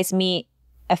cream pies me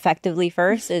effectively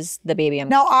first is the baby I'm.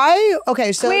 Now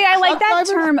so Wait, I like that truck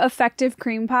driver- term, effective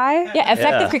cream pie. Yeah,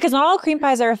 effective Yeah. because not all cream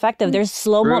pies are effective. There's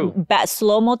slow True.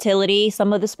 slow motility.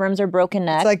 Some of the sperms are broken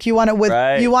neck. It's like you want it with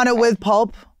Right. you want it with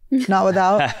pulp, not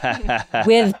without.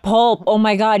 with pulp. Oh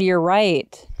my God, you're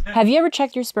right. Have you ever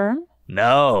checked your sperm?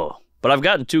 No. But I've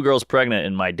gotten 2 girls pregnant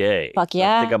in my day. Fuck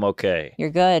yeah. I think I'm okay. You're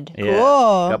good. Yeah.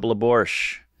 Cool. Couple of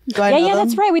borscht. Do I know Yeah, them?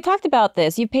 that's right. We talked about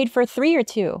this. You paid for 3 or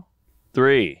 2.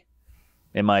 3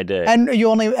 in my day. And you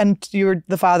were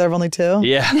the father of only 2.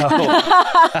 yeah.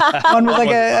 One was like One was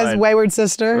a mine. wayward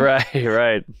sister.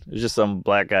 Right. There's just some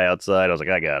black guy outside. I was like,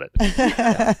 I got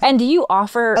it. And do you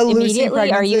offer A Lucy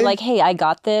immediately? Are you pregnancy? like, hey, I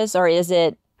got this? Or is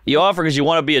it, You offer because you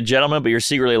want to be a gentleman, but you're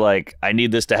secretly like, I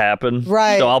need this to happen.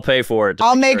 Right. So I'll pay for it. to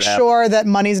I'll make it happens. sure that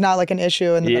money's not like an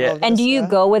issue in the middle of and this, do you yeah.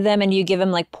 go with them and you give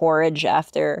them like porridge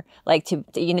after, like do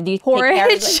you take care of,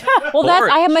 Porridge? like- well, that's,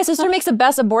 Porridge. my sister makes the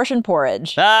best abortion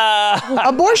porridge. Ah,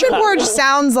 Abortion porridge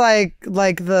sounds like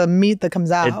the meat that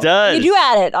comes out. it does. You do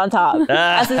add it on top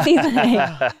as a seasoning.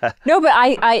 No,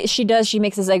 but she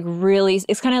makes this like really,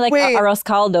 it's kind of like Wait. arroz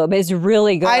caldo, but it's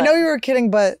really good. I know you were kidding,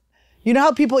 but you know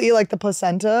how people eat like the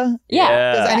placenta?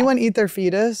 Yeah. Does anyone eat their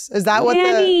fetus? Is that what the...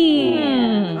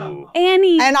 Annie.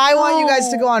 Annie. And I want you guys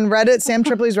to go on Reddit, Sam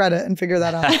Tripoli's Reddit, and figure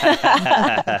that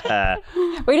out.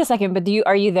 Wait a second, but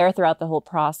are you there throughout the whole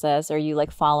process? Are you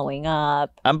like following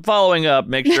up? I'm following up.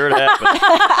 Make sure it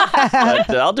happens.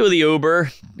 But, I'll do the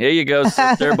Uber. Here you go,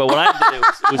 sister. But when I did it,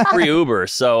 it was free Uber.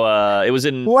 So it was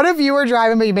in... What if you were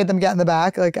driving, but you made them get in the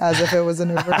back, like as if it was an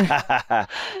Uber?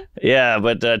 Yeah,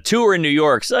 but 2 were in New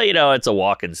York. So, it's a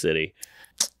walk-in city.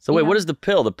 So wait, what is the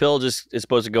pill? The pill just is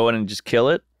supposed to go in and just kill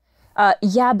it?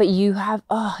 Yeah, but you have,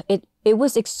 it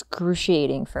was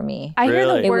excruciating for me. I hear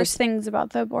Really? the It worst things about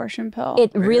the abortion pill.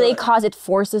 It really it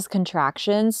forces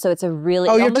contractions. So it's a really,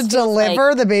 Oh, it you have to almost feels like-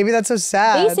 deliver the baby? That's so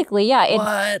sad. basically, yeah.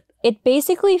 What? It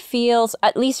basically feels,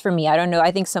 at least for me, I don't know.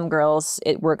 I think some girls,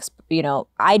 it works,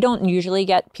 I don't usually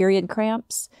get period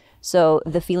cramps. So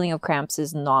the feeling of cramps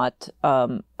is not,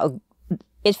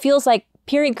 it feels like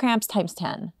period cramps times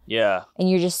 10. Yeah. And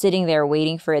you're just sitting there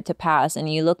waiting for it to pass.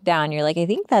 And you look down, you're like, I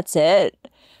think that's it.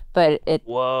 But it,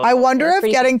 Whoa. I wonder That's if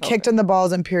pretty getting difficult. kicked in the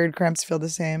balls and period cramps feel the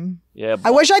same. Yeah.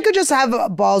 I wish I could just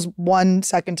have balls 1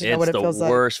 second to know It's what it the feels like.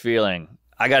 worst feeling.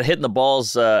 I got hit in the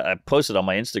balls. I posted on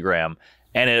my Instagram,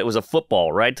 and it was a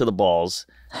football right to the balls.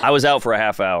 I was out for a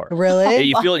half hour. Really? Yeah,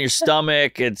 you feel it in your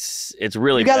stomach. It's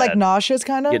really You got bad. like nauseous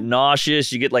kind of? You get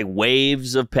nauseous. You get like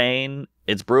waves of pain.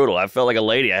 It's brutal. I felt like a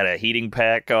lady. I had a heating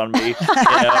pack on me.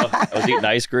 I was eating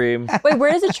ice cream. Wait,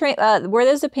 where does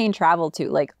the pain travel to?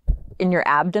 Like in your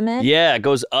abdomen? Yeah, it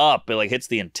goes up. It like hits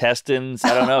the intestines.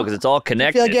 I don't know because it's all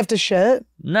connected. You feel like you have to shit?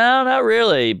 No, not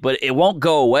really. But it won't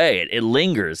go away. It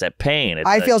lingers. That pain. It's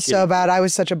I feel so bad. I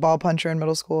was such a ball puncher in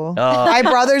middle school. Oh. I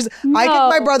kicked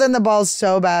my brother in the balls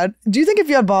so bad. Do you think if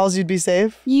you had balls, you'd be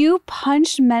safe? You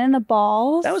punched men in the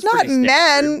balls? That was Not pretty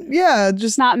standard. men. Yeah,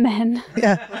 just Not men.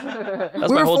 yeah. That was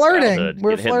We my were whole flirting. childhood, We were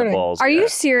getting hit in the flirting. balls. Are Yeah. you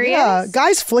serious? Yeah,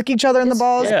 guys flick each other in the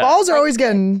balls. Yeah. Balls are always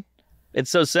getting. It's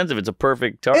so sensitive. It's a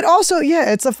perfect target. It also,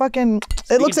 yeah, it's a fucking.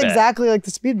 It looks bag. exactly like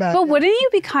the speed bag. But wouldn't you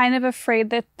be kind of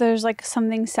afraid that there's like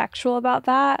something sexual about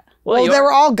that? Well, they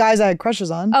were all guys I had crushes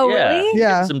on. Oh, yeah. really?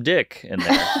 Yeah. Get some dick in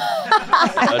there.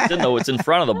 It's in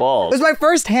front of the It balls. was my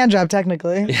first hand job,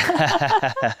 technically.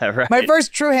 Right. My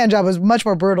first true hand job was much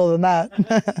more brutal than that.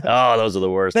 Oh, those are the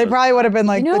worst. They probably would have been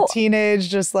like You know, the teenage,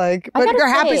 just like, I but gotta you're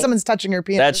happy say- someone's touching your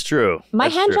penis. That's true. My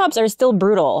That's hand true. jobs are still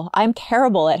brutal. I'm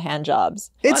terrible at hand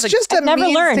jobs. It's just a I've never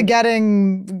means to learned.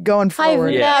 getting going I've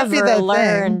forward. It can't be never the thing.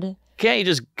 learned. Can't you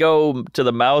just go to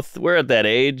the mouth? We're at that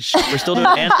age. We're still doing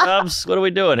hand jobs. What are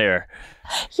we doing here?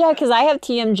 Yeah, because I have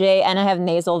TMJ and I have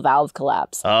nasal valve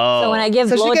collapse. Oh. So when I give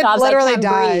So she could blowjobs, I literally can't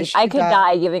die. breathe. She I could could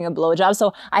die. die giving a blowjob.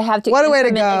 So I have to What a way to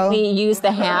go. intermittently use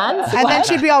the hands. And then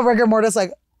she'd be all rigor mortis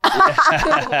like,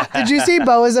 did you see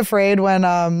Beau is Afraid when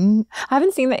I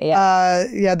haven't seen that yet.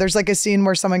 yeah, there's like a scene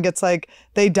where someone gets like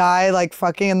they die like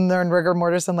fucking and they're in rigor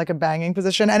mortis in like a banging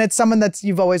position and it's someone that's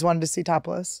you've always wanted to see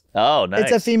topless. Oh, nice.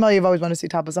 It's a female you've always wanted to see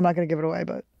topless. I'm not going to give it away,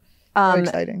 but very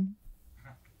exciting.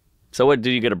 So what?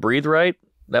 Did you get to breathe right?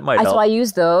 That might help. So I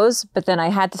use those, but then I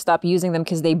had to stop using them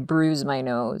because they bruise my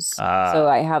nose. Ah. So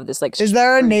I have this like. Is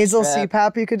there a strip. nasal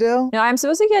CPAP you could do? No, I'm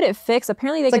supposed to get it fixed.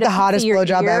 Apparently, they It's like get the a piece hottest of your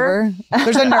blowjob ear. ever.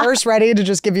 There's a nurse ready to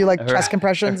just give you like chest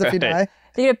compressions if you die.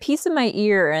 They get a piece of my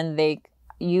ear and they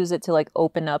use it to like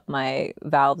open up my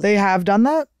valves. They have done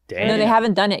that? Damn. No, they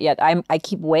haven't done it yet. I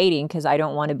keep waiting because I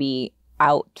don't want to be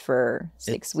out for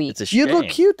 6 weeks. It's a shame. You'd look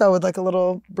cute though with like a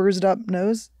little bruised up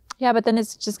nose. Yeah, but then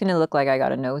it's just gonna look like I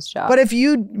got a nose job. But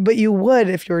you would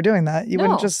if you were doing that. You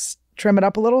wouldn't No. just trim it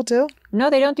up a little too? no,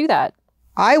 they don't do that.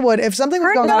 I would. If something was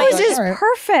Her going on, I'd nose be like, is all right.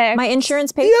 perfect. My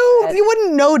insurance pays You for it. you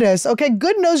wouldn't notice. Okay,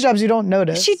 good nose jobs you don't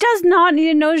notice. She does not need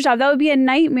a nose job. That would be a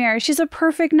nightmare. She's a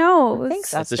perfect nose.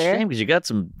 Thanks, That's a Esther. shame because you got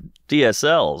some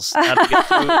DSLs. Not to get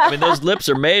through- I mean, those lips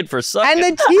are made for sucking.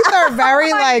 And the teeth are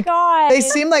very Oh my like God. they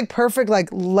seem like perfect like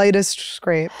lightest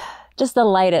scrape. Just the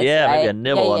lightest. yeah, right? maybe a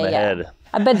nibble on the head.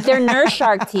 But they're nurse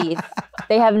shark teeth.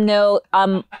 They have no.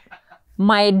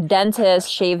 My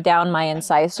dentist shaved down my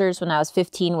incisors when I was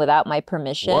 15 without my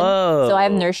permission. Whoa. So I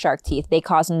have nurse shark teeth. They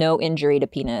cause no injury to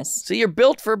penis. See, you're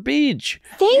built for beach.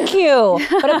 Thank you.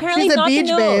 But apparently She's a not beach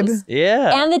the babe. nose.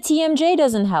 Yeah. And the TMJ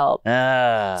doesn't help.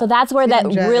 Ah. So that's where that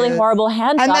TMJ. really horrible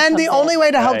hand And job then the comes only in.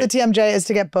 way to help Right. the TMJ is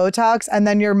to get Botox, and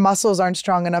then your muscles aren't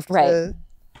strong enough to. Right.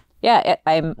 Yeah,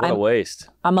 I'm what a waste.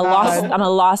 a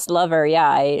lost lover. Yeah,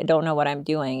 I don't know what I'm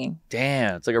doing.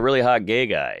 Damn, it's like a really hot gay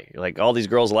guy. Like all these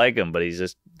girls like him, but he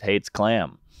just hates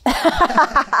clam.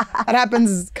 That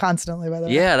happens constantly, by the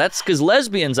way. Yeah, that's because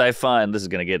lesbians, I find, this is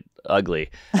going to get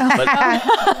ugly, but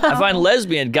I find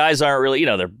lesbian guys aren't really,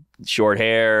 they're short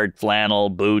hair, flannel,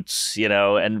 boots,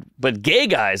 but gay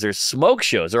guys, they're smoke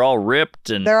shows. They're all ripped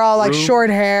and They're all like groomed. short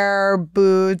hair,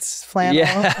 boots, flannel.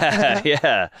 Yeah,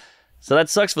 yeah. So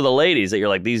that sucks for the ladies that you're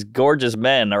like, these gorgeous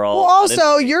men are all. Well,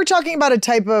 also, you're talking about a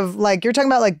type of you're talking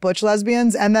about like butch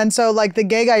lesbians, and then so like the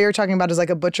gay guy you're talking about is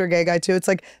like a butcher gay guy too. It's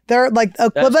like they're like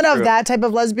equivalent of true. that type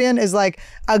of lesbian is like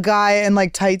a guy in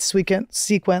like tight sequin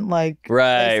like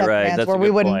Right, lace-up right. pants, That's where a we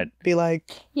good wouldn't point. be like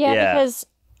Yeah. Because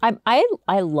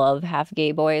I love half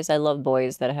gay boys. I love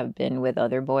boys that have been with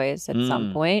other boys at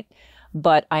some point.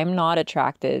 But I'm not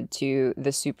attracted to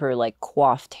the super like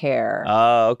coiffed hair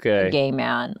Oh, okay. gay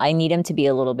man. I need him to be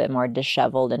a little bit more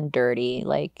disheveled and dirty,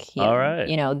 like All right.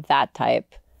 That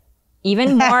type.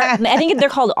 Even more. I think they're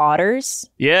called otters.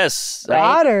 Yes.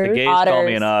 Otters? The gays call me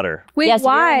Otters. an otter. Wait, Yes,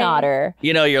 why? you're an otter.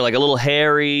 You're like a little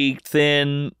hairy,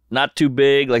 thin, not too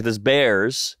big. Like there's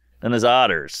bears and there's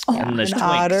otters and there's an twinks.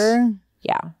 otter.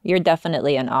 Yeah, you're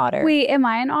definitely an otter. Wait, am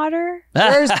I an otter?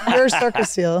 You're a circus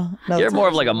seal. No, You're that's more not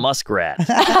of like a muskrat.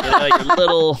 You're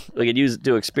little. We could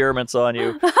do experiments on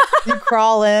you. true. You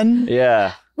crawl in.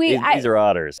 Yeah. Wait, these are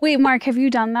otters. Wait, Mark, have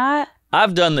you done that?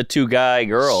 I've done the 2-guy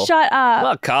girl. Shut up.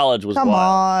 Well, college was Come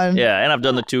wild. on. Yeah, and I've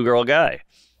done the 2-girl guy.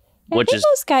 I which think is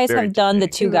those guys very have done the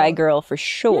intimidating. 2 guy girl for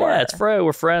sure. Yeah, it's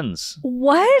we're friends.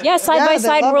 What? Yeah, side Yeah, by they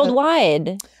side love it.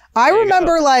 worldwide. I you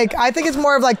remember like I think it's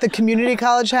more of like the community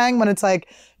college hang when it's like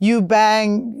you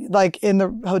bang like in the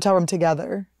hotel room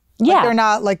together. Yeah. Like, they're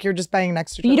not like you're just banging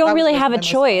next to each other. You don't That was really always have my a most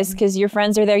choice fun. because your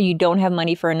friends are there. You don't have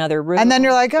money for another room. And then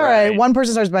you're like, all right, Right. one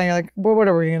person starts banging, you're like, well, what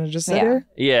are we gonna just sit Yeah. here?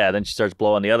 Yeah, then she starts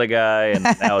blowing the other guy, and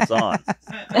now it's on.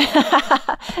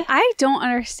 I don't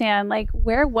understand. Like,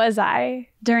 where was I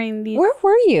during these? Where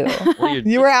were you? Well,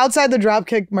 You were outside the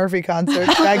Dropkick Murphy concert,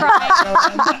 begging,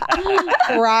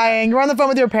 crying. You were on the phone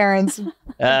with your parents,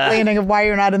 complaining of why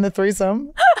you're not in the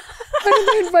threesome. Why didn't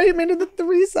they invite me to the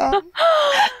threesome?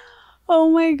 Oh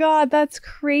my God, that's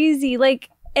crazy. Like,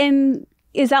 and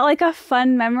is that like a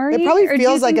fun memory? It probably Or do you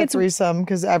feels like think a it's threesome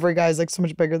because every guy's like so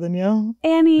much bigger than you.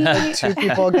 Annie, 2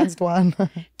 people against one.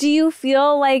 do you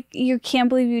feel like you can't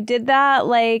believe you did that?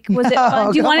 Like, was it No,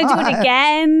 fun? Do you want to do come it on.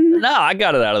 again? No, I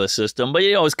got it out of the system. But,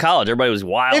 it was college. Everybody was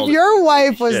wild. If your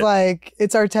wife was Shit. like,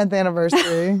 it's our 10th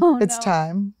anniversary, Oh, it's no.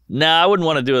 time. No, I wouldn't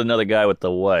want to do another guy with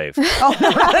the wife. Oh, no,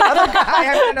 another guy.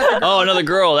 I mean, another Oh, another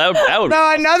girl. That would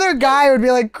No, another guy would be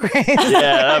like crazy.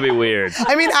 yeah, that'd be weird.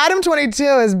 I mean, Adam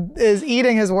 22 is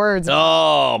eating his words.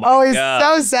 Oh, my Oh, he's God.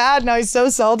 so sad now. He's so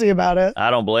salty about it. I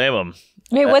don't blame him.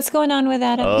 Wait, what's going on with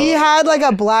Adam? Oh. He had like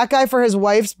a black guy for his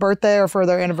wife's birthday or for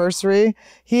their anniversary.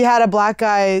 He had a black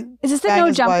guy. Is this the bang no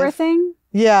his jumper wife. thing?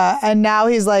 Yeah, and now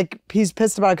he's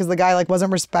pissed about it because the guy like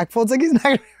wasn't respectful. It's like he's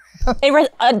not.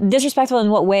 Disrespectful in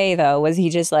what way, though? Was he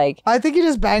just like, I think he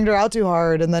just banged her out too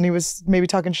hard, and then he was maybe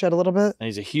talking shit a little bit. And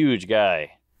he's a huge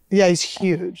guy. Yeah, he's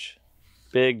huge.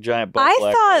 Big, giant butt I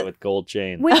black thought- guy with gold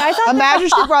chain. Wait, I thought Imagine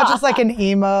she brought just like an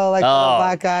emo, like little Oh,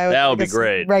 black guy with that would like, be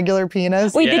great. regular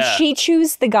penis. wait, did Yeah. she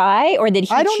choose the guy or did he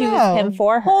I don't choose know. him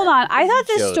for her? Hold on. I thought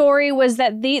the Shows. story was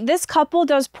that this couple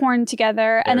does porn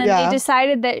together, and then Yeah. they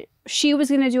decided that she was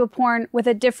going to do a porn with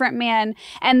a different man,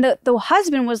 and the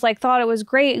husband was like thought it was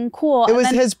great and cool. It and was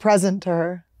then, his present to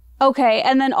her. okay,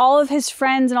 and then all of his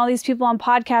friends and all these people on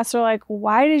podcasts are like,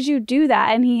 "Why did you do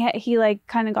that?" And he like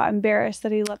kind of got embarrassed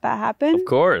that he let that happen. Of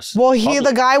course. Well, the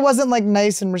Public. guy wasn't like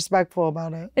nice and respectful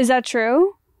about it. Is that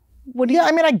true? What do you? Yeah,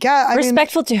 I mean, I get. I mean,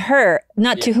 Respectful to her,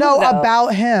 not to who, no, though? about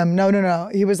him. No.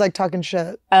 He was like talking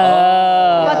shit.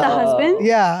 About the husband?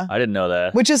 Yeah. I didn't know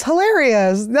that. Which is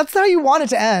hilarious. That's how you want it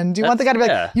to end. You want the guy to be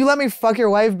like, Yeah. you let me fuck your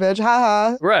wife, bitch. Ha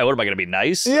ha. Right. What am I going to be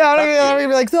nice? Yeah, I Fuck don't you.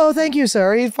 be like, oh, thank you,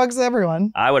 sir. He fucks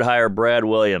everyone. I would hire Brad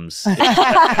Williams.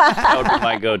 That would be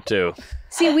my go-to.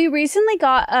 See, we recently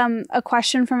got a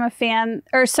question from a fan,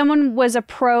 or someone was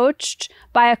approached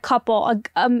by a couple.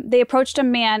 They approached a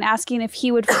man asking if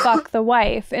he would fuck the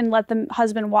wife and let the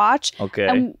husband watch. Okay.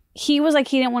 And he was like,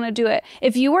 he didn't want to do it.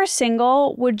 If you were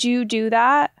single, would you do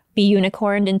that? Be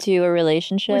unicorned into a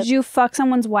relationship? Would you fuck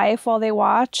someone's wife while they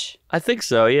watch? I think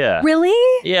so, yeah. Really?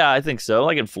 Yeah, I think so.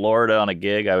 Like in Florida on a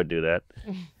gig, I would do that.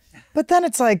 But then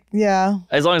it's like, yeah.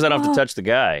 As long as I don't have to touch the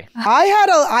guy.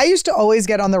 I used to always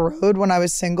get on the road when I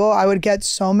was single. I would get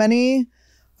so many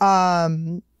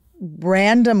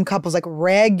random couples, like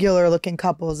regular looking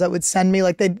couples that would send me,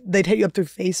 like they'd hit you up through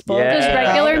Facebook. Yeah. Does I've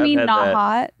regular mean had not that.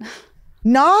 hot?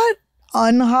 Not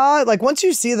unhot. Like once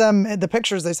you see them, the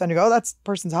pictures they send you, go, oh, that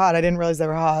person's hot. I didn't realize they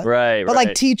were hot. Right, But right.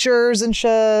 like teachers and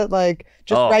shit, like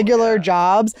just Oh, regular yeah.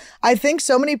 jobs. I think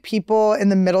so many people in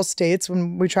the middle states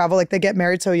when we travel, like they get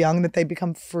married so young that they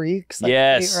become freaks like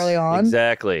Yes. really early on.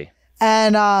 Exactly.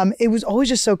 And it was always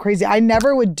just so crazy. I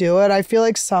never would do it. I feel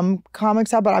like some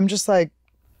comics have, but I'm just like,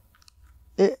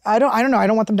 I don't know. I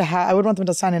don't want them to have. I would want them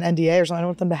to sign an NDA or something. I don't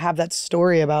want them to have that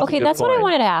story about. Okay, Good that's what I point.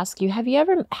 wanted to ask you. Have you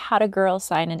ever had a girl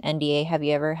sign an NDA? Have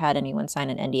you ever had anyone sign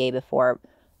an NDA before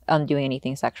doing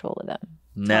anything sexual with them?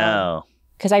 No.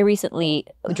 Because I recently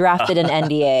drafted an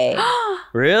NDA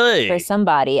Really? for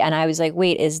somebody, and I was like,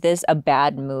 wait, is this a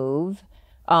bad move?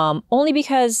 Only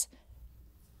because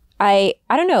I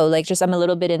don't know, like just I'm a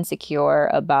little bit insecure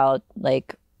about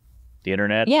like, The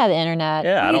internet? yeah, the internet.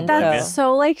 Yeah, I don't and blame That's you.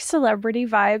 so like celebrity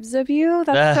vibes of you.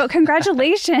 That's so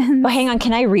congratulations. Oh, hang on,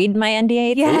 can I read my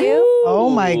NDA Yeah. to you? Oh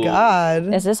my Ooh.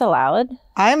 god! Is this allowed?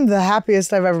 I'm the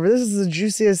happiest I've ever. This is the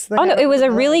juiciest thing. Oh no, I've it was a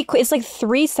ever really quick. It's like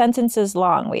 3 sentences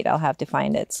long. Wait, I'll have to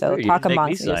find it. So You talk didn't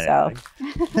make me amongst sign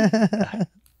yourself. anything.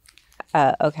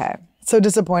 Okay. So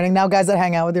disappointing. Now guys that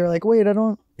hang out with you are like, wait,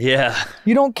 Yeah.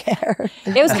 you don't care.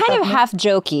 It was kind of half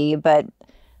jokey, but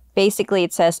basically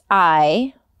it says,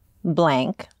 I,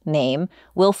 blank name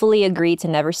willfully agree to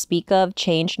never speak of,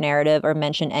 change narrative, or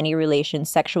mention any relation,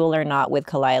 sexual or not, with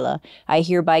Khalyla. I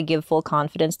hereby give full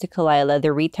confidence to Khalyla,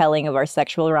 the retelling of our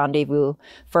sexual rendezvous,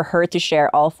 for her to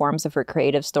share all forms of her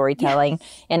creative storytelling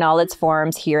in all its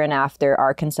forms here and after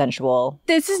are consensual.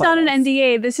 This is not an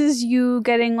NDA. This is you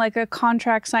getting like a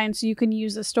contract signed so you can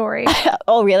use the story.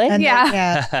 Oh, really? And Yeah.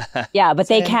 then, yeah. Yeah, but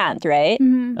they can't, right?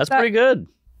 That's pretty good.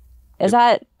 Is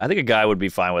that... I think a guy would be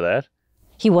fine with that.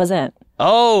 He wasn't.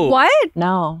 Oh. What?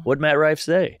 No. What'd Matt Rife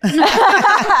say?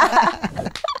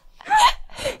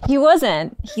 He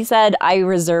wasn't. He said, I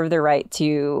reserve the right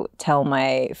to tell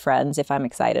my friends if I'm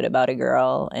excited about a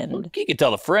girl. And You can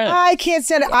tell a friend. I can't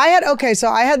stand it. So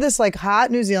I had this like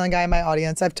hot New Zealand guy in my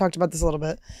audience. I've talked about this a little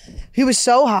bit. He was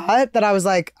so hot that I was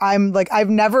like, I've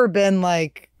never been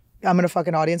like, I'm gonna fuck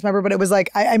an audience member, but it was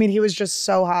like, I mean, he was just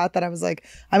so hot that I was like,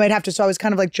 I might have to. So I was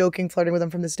kind of like joking, flirting with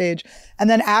him from the stage. And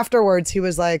then afterwards, he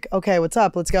was like, okay, what's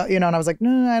up? Let's go. And I was like,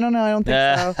 no, I don't know. I don't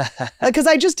think so. Like, cause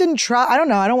I just didn't try. I don't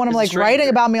know. I don't want him like writing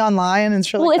about me online and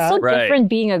shit like that. it's so different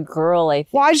being a girl, I think.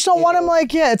 Well, I just don't want him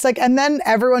like, it's like, and then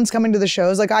everyone's coming to the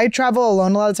shows. Like I travel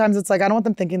alone a lot of times. It's like, I don't want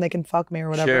them thinking they can fuck me or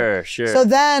whatever. Sure. So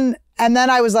then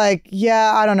I was like,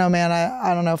 yeah, I don't know, man.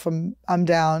 I don't know if I'm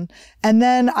down. And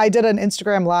then I did an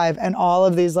Instagram live and all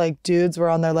of these like dudes were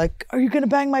on there like, are you going to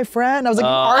bang my friend? I was like, you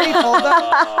already told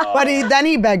them. But then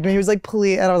he begged me. He was like,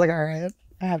 please. And I was like, all right.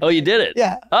 I have to. Oh, you did it?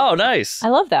 Yeah. Oh, nice. I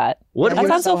love that. What? That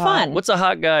sounds so hot. fun. What's a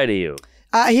hot guy to you?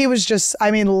 He was just, I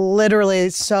mean,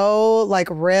 literally so like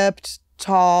ripped,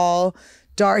 tall,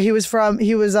 dark. He was,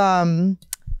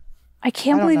 I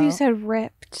can't don't believe know. you said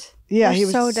ripped. yeah, They're he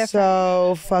was so different.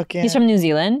 so fucking. He's from New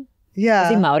Zealand? yeah. Is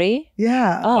he Maori?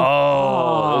 Yeah.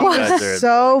 Oh, those guys are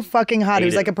So fucking hot. He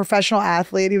was Hate like a professional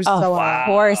athlete. He was so hot. Of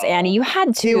course, Annie. You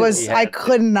had to. He was, had I to.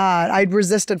 could not. I'd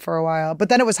resisted for a while. But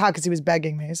then it was hot because he was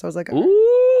begging me. So I was like,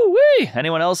 Ooh wee.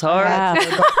 Anyone else hard? Yeah.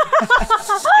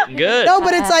 Getting good. no,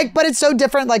 but it's like, but it's so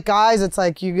different. Like guys, it's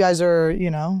like you guys are,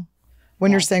 when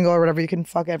you're single or whatever, you can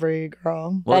fuck every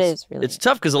girl. Well, That it's- is really- It's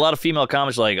tough because a lot of female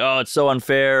comics are like, oh, it's so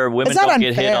unfair. Women It's not don't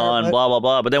get hit unfair, on, but- blah, blah,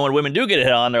 blah. But then when women do get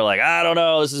hit on, they're like, I don't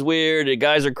know, this is weird. The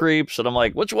guys are creeps. And I'm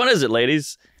like, which one is it,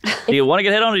 ladies? Do you want to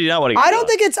get hit on or do you not want to get hit I on? don't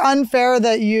think it's unfair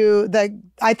that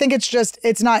I think it's just,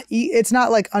 it's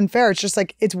not like unfair. It's just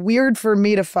like, it's weird for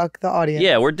me to fuck the audience.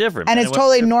 Yeah, we're different. And man. it's We're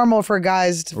totally different. normal for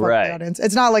guys to fuck Right. the audience.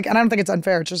 It's not like, and I don't think it's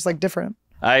unfair. It's just like different.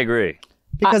 I agree.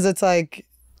 Because it's like,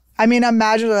 I mean,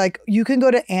 imagine like you can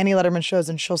go to Annie Letterman shows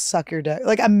and she'll suck your dick.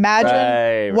 Like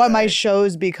imagine what my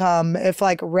shows become if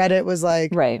like Reddit was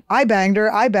like, Right. I banged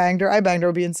her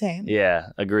would be insane. Yeah,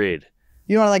 agreed.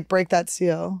 You want to like break that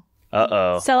seal.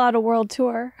 Uh-oh. Sell out a world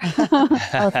tour.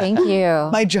 Oh, thank you.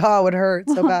 My jaw would hurt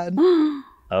so bad.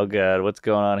 Oh, God. What's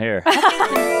going on here?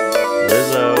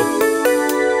 Rizzo.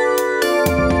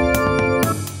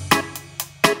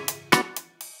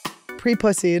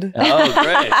 Pre-pussied. Oh,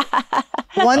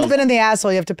 great. One's been in the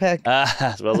asshole, you have to pick.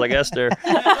 Smells like Esther.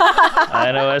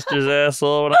 I know Esther's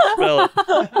asshole when I smell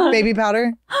it. Baby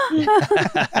powder.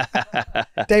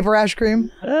 Diaper rash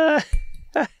cream.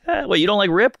 Wait, you don't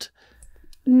like ripped?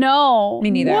 No.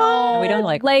 Me neither. No. We don't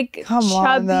like- Come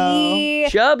on, chubby.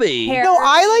 Chubby. hair- No,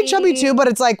 I like chubby too, but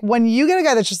it's like when you get a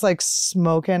guy that's just like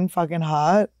smoking fucking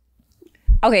hot.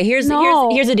 Okay, here's No.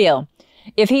 the deal.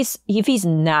 If he's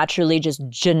naturally just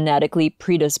genetically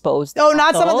predisposed, Oh,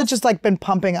 not someone muscles, that's just like been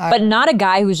pumping iron. but not a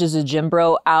guy who's just a gym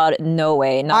bro out. No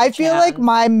way. Not I a feel chance. like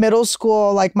my middle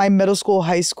school,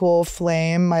 high school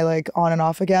flame, my like on and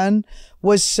off again,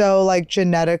 was so like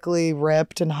genetically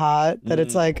ripped and hot that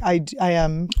it's like I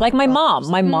am. Like my mom.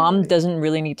 My mom doesn't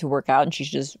really need to work out and she's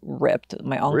just ripped.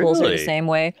 My uncles are Really? the same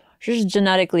way. She's just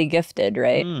genetically gifted,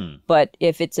 right? But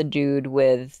if it's a dude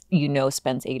with,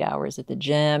 spends 8 hours at the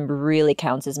gym, really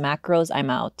counts his macros,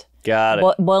 I'm out. Got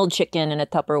it. Boiled chicken in a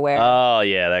Tupperware. Oh,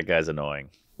 yeah, that guy's annoying.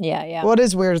 Yeah. What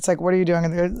is weird? It's like, what are you doing?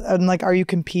 And like, are you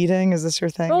competing? Is this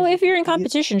your thing? Well, if you're in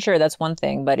competition, sure, that's one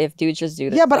thing. But if dudes just do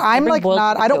this, Yeah, but they I'm bring like boiled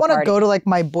not. chicken I don't a want to party. go to like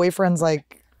my boyfriend's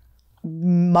like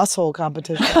muscle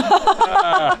competition.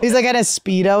 He's like at a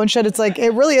Speedo and shit. It's like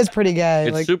it really is pretty gay.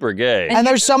 It's like, super gay. and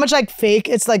there's so much like fake.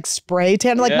 It's like spray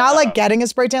tan, like not like getting a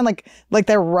spray tan, like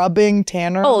they're rubbing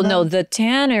tanner. Oh on no, them. the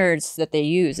tanners that they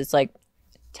use, it's like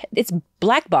it's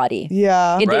black body.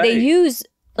 Yeah. They Right. use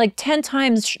like 10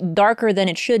 times darker than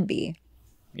it should be.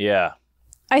 Yeah.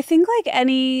 I think like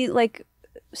any like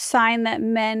sign that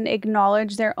men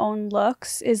acknowledge their own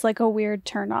looks is like a weird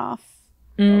turnoff.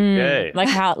 Okay. Like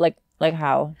how? Like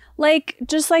how? Like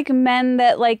just like men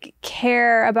that like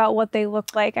care about what they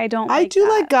look like. I don't. I like do that.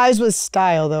 like guys with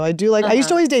style though. I do like. I used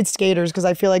to always date skaters because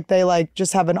I feel like they like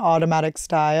just have an automatic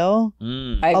style.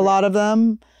 I A lot of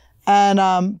them.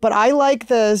 And but I like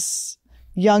this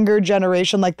younger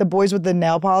generation, like the boys with the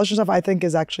nail polish and stuff, I think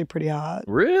is actually pretty hot.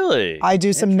 Really? I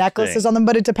do some necklaces on them,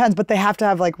 but it depends. But they have to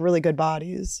have like really good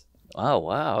bodies. Oh,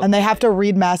 wow. And they have to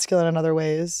read masculine in other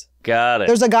ways. Got it.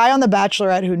 There's a guy on The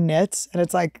Bachelorette who knits, and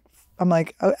it's like, I'm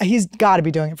like, oh, he's got to be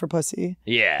doing it for pussy.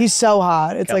 Yeah. He's so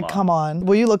hot. It's come on.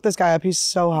 Will you look this guy up? He's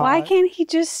so hot. Why can't he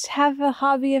just have a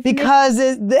hobby of Because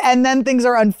and then things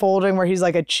are unfolding where he's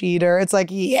like a cheater. It's like,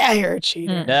 yeah, you're a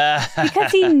cheater.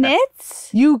 because he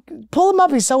knits? You pull him up.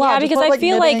 He's so hot. Yeah, Just because put, I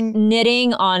feel knitting. like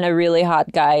knitting on a really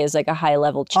hot guy is like a high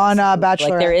level chess On move. Bachelorette.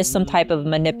 Like there is some type of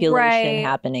manipulation Right.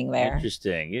 happening there.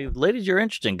 Interesting. Ladies, you're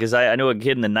interesting because I knew a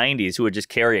kid in the 90s who would just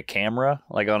carry a camera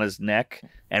like on his neck,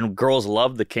 and girls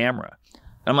loved the camera.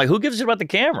 I'm like, who gives a shit about the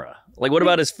camera? Like, what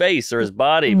about his face or his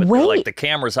body? But they're like, the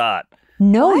camera's hot.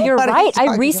 No, you're What are you right. I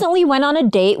talking recently went on a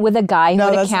date with a guy who No,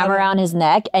 had a that's camera not it. on his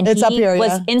neck, and It's he up here,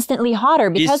 was yeah. instantly hotter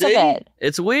because of see? it.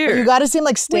 It's weird. You got to see him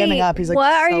like standing Wait, up. He's like,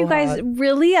 what are so you guys hot.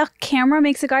 really? A camera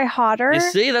makes a guy hotter? You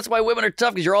see, that's why women are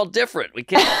tough because you're all different. We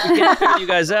can't figure you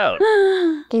guys out.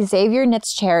 Okay, Xavier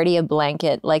knits Charity a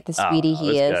blanket like the sweetie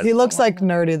he this is. guy's- He looks like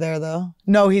nerdy there though.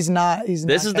 No, he's not. He's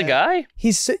This not is the gay. guy?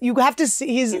 He's you have to see.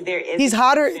 He's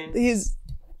hotter. He's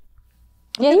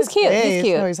Yeah, he's cute. face. He's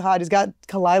cute. No, he's hot. He's got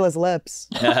Khalyla's lips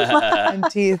and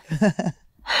teeth.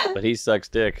 But he sucks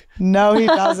dick. No, he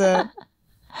doesn't.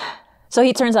 So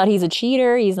he turns out he's a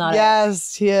cheater. He's not.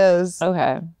 Yes, he is.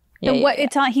 Okay. Yeah, And what?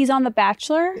 It's on. He's on The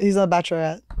Bachelor. He's a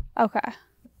Bachelorette. Okay.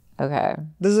 Okay.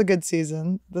 This is a good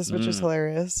season. This which is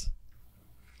hilarious.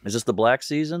 Is this the black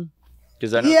season?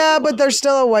 Because I know Yeah, but there's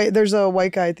still a white. There's a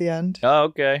white guy at the end. Oh,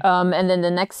 okay. And then the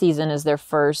next season is their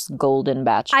first Golden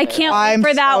Bachelor. I can't I'm wait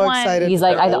for that so one. excited. He's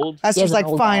like, They're I old? Esther's he has an like,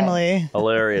 old guy. finally,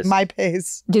 Hilarious. my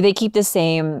pace. Do they keep the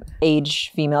same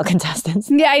age female contestants?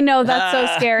 Yeah, I know. That's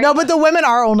so scary. No, but the women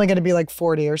are only going to be like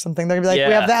 40 or something. They're going to be like,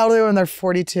 we Yeah. have the elderly when they're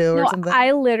 42 or No, something.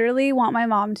 I literally want my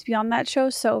mom to be on that show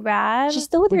so bad. She's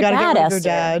still with we your got to dad, get rid of Esther.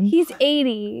 their dad. He's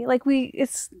 80. Like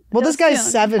it's. Well, this real guy's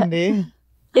soon. 70.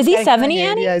 Is he Got a 70, hearing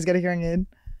aid. Annie? Yeah, he's got a hearing aid.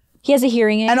 He has a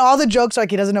hearing aid. And all the jokes are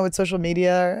like he doesn't know what social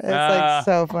media are. It's like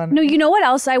so fun. No, you know what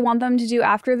else I want them to do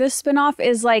after this spinoff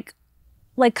is like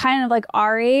kind of like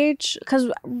our age, because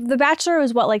The Bachelor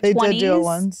was what, like They 20s? did do it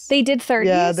once. They did 30s.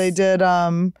 Yeah, they did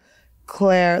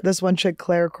Claire, this one chick,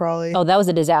 Claire Crawley. Oh, that was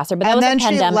a disaster. But that and was then a she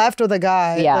pandemic. left with a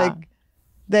guy. Yeah.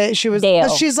 Like she was Dale.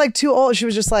 but she's like too old. She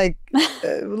was just like,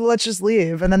 let's just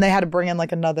leave. And then they had to bring in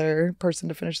like another person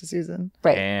to finish the season.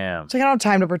 Right. Damn. So I don't have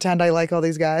time to pretend I like all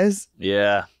these guys.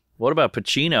 Yeah. What about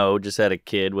Pacino? Just had a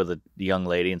kid with a young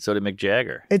lady, and so did Mick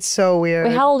Jagger. It's so weird.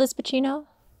 Wait, how old is Pacino?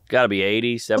 Got to be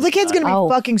 80, 70. Well, the kid's gonna be Oh.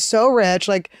 fucking so rich.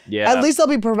 Like, Yeah. at least they'll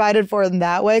be provided for in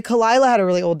that way. Khalyla had a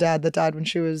really old dad that died when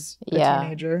she was a Yeah.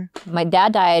 teenager. My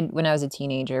dad died when I was a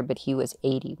teenager, but he was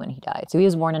 80 when he died. So he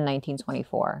was born in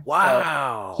 1924.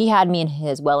 Wow. He had me in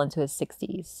his well into his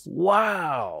 60s.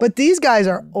 Wow. But these guys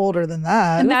are older than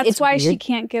that. And that's It's why she weird.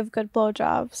 can't give good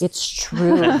blowjobs. It's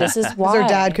true. This is why. Because their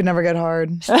dad could never get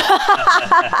hard.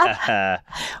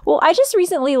 Well, I just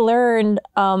recently learned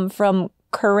from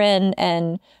Corinne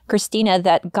and Christina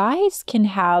that guys can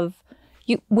have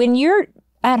when you're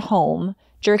at home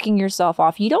jerking yourself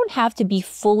off, you don't have to be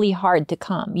fully hard to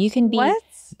come. You can be What?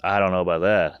 I don't know about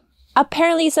that.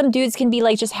 apparently some dudes can be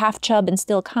like just half chub and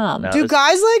still come. No, Do this-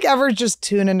 guys like ever just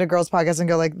tune into girls' podcasts and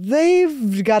go like,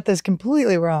 they've got this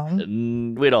completely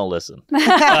wrong? We don't listen.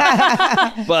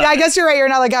 Yeah, I guess you're right. You're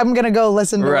not like, I'm going to go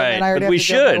listen to it. Right. And I already But we have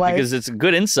to deal with should, my wife. because it's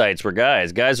good insights for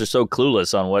guys. Guys are so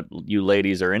clueless on what you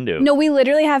ladies are into. No, we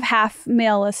literally have half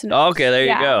male listeners. Okay, there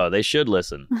Yeah. you go. They should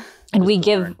listen. And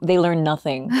they learn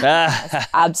nothing. But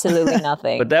Absolutely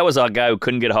nothing. that was a guy who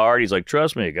couldn't get hard. He's like,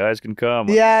 trust me, guys can come.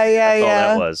 Yeah, yeah, That's all yeah.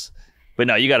 that was. But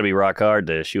no, you got to be rock hard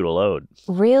to shoot a load.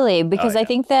 Really? Because yeah. I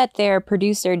think that their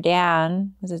producer,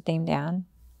 Dan, was his name Dan?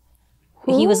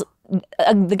 He was,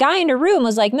 the guy in the room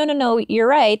was like, no, you're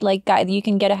right. Like, guy, you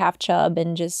can get a half chub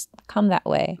and just come that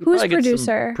way. Who's Probably get some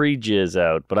producer? Pre-jizz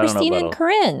out, but Christina I don't know and about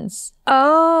Corinne's.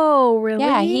 Oh, really?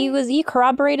 Yeah, he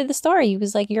corroborated the story. He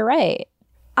was like, you're right.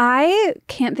 I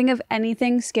can't think of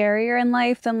anything scarier in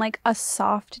life than like a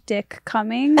soft dick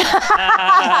coming.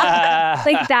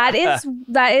 Like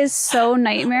that is so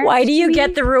nightmare. Why do you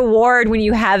get the reward when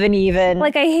you haven't even?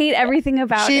 Like I hate everything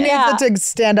about She it. needs it to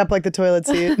stand up like the toilet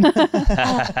seat.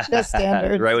 Just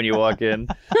standard. right when you walk in,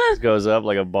 it goes up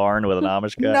like a barn with an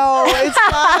Amish guy. No, it's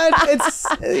not.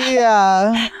 It's,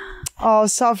 yeah. Oh,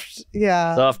 soft.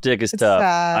 Yeah. Soft dick is It's tough.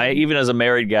 sad. Even as a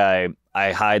married guy,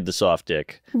 I hide the soft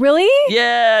dick. Really?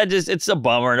 Yeah, just it's a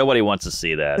bummer. Nobody wants to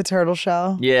see that. The turtle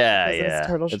shell. Yeah, Because it's yeah.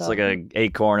 turtle It's shell. like a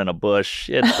acorn in a bush.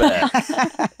 It's bad.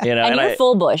 You know, And you're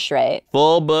full bush, right?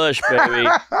 full bush, baby.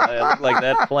 I look like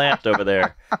that plant over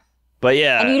there. But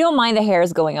yeah, And you don't mind the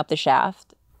hairs going up the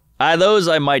shaft. those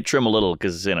I might trim a little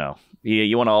because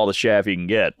you want all the shaft you can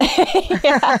get.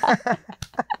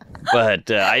 But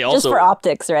I also Just for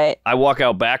optics, right? I walk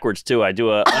out backwards too. I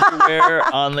do a underwear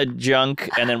on the junk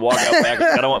and then walk out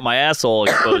backwards. I don't want my asshole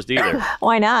exposed either.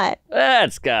 Why not?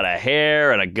 It's got a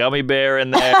hair and a gummy bear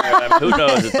in there. I mean, who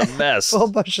knows? It's a mess.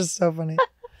 Full bush is so funny.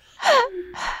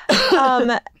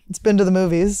 Um, It's been to the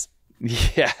movies.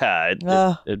 Yeah,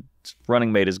 Ugh. its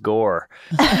running mate is Gore.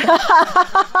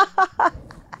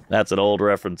 That's an old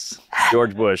reference.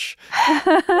 George Bush.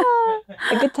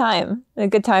 a good time. A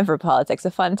good time for politics.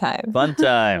 A fun time. Fun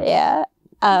time. Yeah.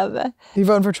 You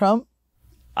voting for Trump?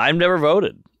 I've never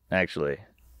voted, actually.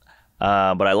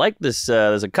 But I like this.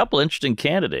 There's a couple interesting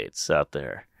candidates out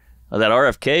there. That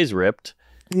RFK's ripped.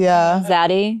 Yeah.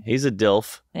 Zaddy. He's a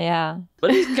DILF. Yeah.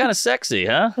 But he's kind of sexy,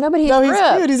 huh? No, but he's No, he's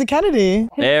ripped. cute. He's a Kennedy.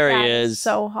 There he That is.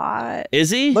 So hot. Is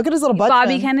he? Look at his little butt.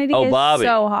 Bobby chin. Kennedy Oh, is Bobby.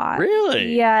 so hot.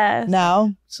 Really? Yes.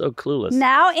 Now. So clueless.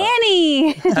 Now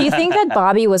Annie. Do you think that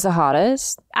Bobby was the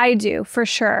hottest? I do, for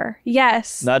sure.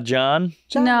 Yes. Not John?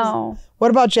 No.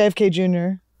 What about JFK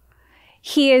Jr.?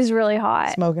 He is really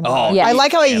hot. Smoking. Oh, hot. yeah. I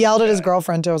like how he Yeah. yelled at his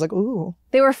girlfriend too. I was like, ooh.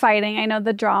 They were fighting. I know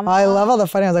the drama. I love all the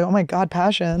fighting. I was like, oh my God,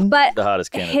 passion. But The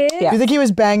hottest candidate. his Yeah. Do you think he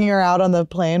was banging her out on the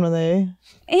plane when they?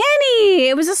 Annie,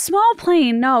 it was a small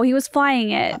plane. No, he was flying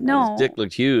it. No. His dick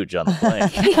looked huge on the plane.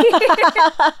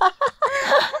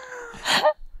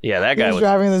 Yeah, that guy was was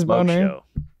driving this smoke boner. show.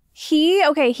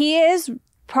 He is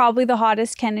probably the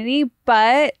hottest Kennedy,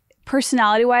 but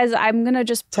personality wise, I'm gonna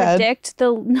just Ted? predict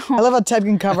the no. I love how Ted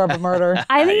can cover up a murder.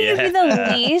 I think he'd be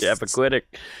the least. Chappaquiddick.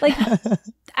 Like,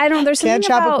 I don't know. There's Can't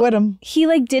something about Chappaquid him. he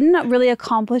like didn't really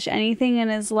accomplish anything in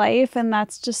his life, and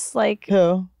that's just like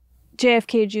Who?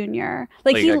 JFK Jr.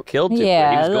 Like He got killed too quick.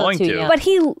 Yeah, He a was little going too to. young. but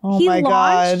he my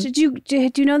launched. God.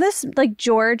 Do you know this? Like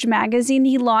George magazine,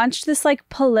 he launched this like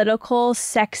political,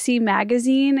 sexy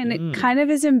magazine, and it kind of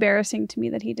is embarrassing to me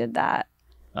that he did that.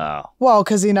 Oh. Well,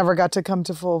 because he never got to come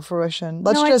to full fruition.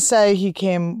 Let's No, just say he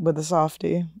came with a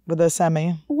softie, with a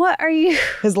semi. What are you?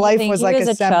 His I life think was he like was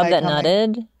a a semi. chub that coming.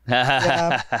 nutted.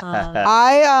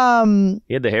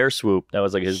 He had the hair swoop. That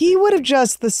was like his. He would have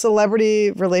just the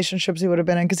celebrity relationships he would have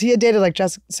been in because he had dated like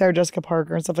Sarah Jessica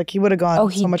Parker and stuff. Like he would have gone Oh,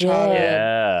 he so much did. hotter.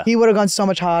 Yeah. He would have gone so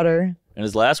much hotter. And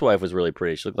his last wife was really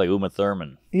pretty. She looked like Uma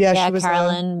Thurman. Yeah, Yeah, she was.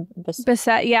 Carolyn.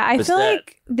 Bissett. Yeah, I feel Bissett.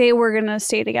 like they were gonna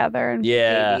stay together. And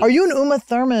Yeah. Are you an Uma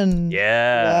Thurman?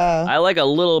 Yeah. Yeah. I like a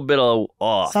little bit of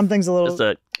off. Something's a little Just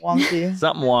a wonky.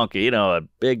 something wonky. You know, a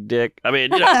big dick. I mean,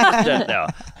 no.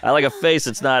 I like a face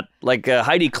that's not like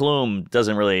Heidi Klum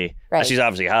doesn't really. Right. She's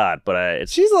obviously hot, but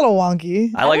it's. She's a little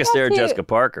wonky. I like a would Sarah have to- Jessica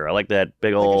Parker. I like that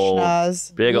big Like a old,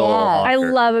 schnoz. big old. Yeah. I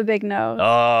honker. love a big nose.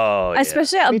 Oh, yeah.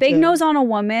 Especially a Me big too. nose on a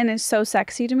woman is so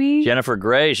sexy to me. Jennifer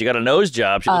Grey. She got a nose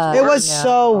job. She looks It worse. was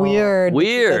so weird. that she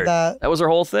did Weird. That. That was her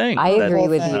whole thing. I That- agree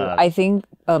with thing. you. I think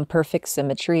perfect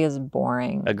symmetry is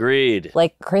boring. Agreed.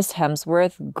 Like Chris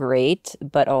Hemsworth, great,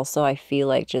 but also I feel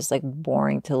like just like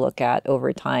boring to look at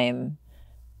over time.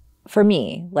 For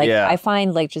me, like Yeah. I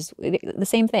find like just the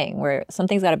same thing where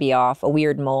something's got to be off, a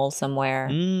weird mole somewhere.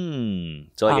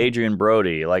 So like Adrian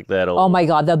Brody, like that old. Oh my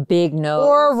god, the big nose.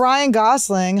 Or Ryan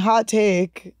Gosling, hot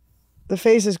take. The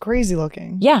face is crazy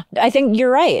looking. Yeah, I think you're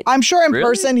right. I'm sure in Really?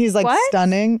 person he's like What?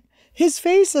 stunning. His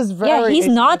face is very. Yeah, he's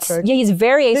not. asymmetric. Yeah, he's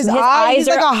very. His, His eyes, he's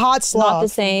are like a hot sloth. not the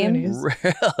same. Goonies.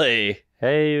 Really?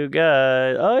 Hey, you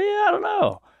guys. Oh yeah, I don't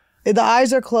know. The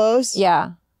eyes are close.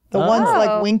 Yeah. The one's like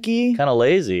Oh. winky. Kind of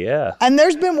lazy. Yeah. And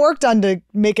there's been work done to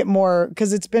make it more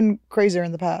because it's been crazier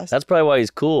in the past. That's probably why he's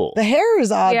cool. The hair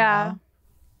is odd. Yeah.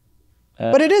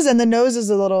 now. But it is, and the nose is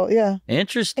a little, yeah.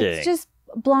 Interesting. It's just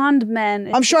blonde men.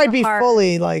 It's I'm sure just I'd be hard.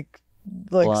 fully like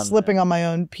Blonde slipping on my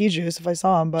own pea juice if I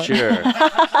saw him, but Sure.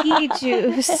 pea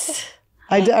juice.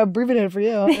 I abbreviated for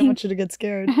you. I didn't want you to get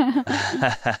scared.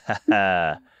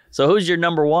 So who's your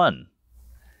number one?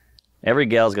 Every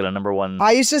gal's got a number one.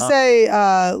 I used to say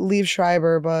Liev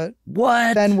Schreiber, but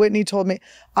What? then Whitney told me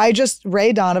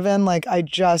Ray Donovan, like I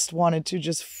just wanted to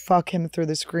just fuck him through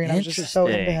the screen. I was just so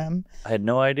into Interesting. him. I had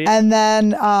no idea. And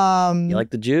then you like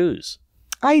the Jews?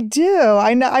 I do.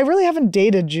 I know I really haven't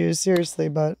dated Jews seriously,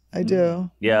 but I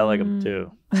do. Yeah, I like them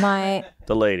too. My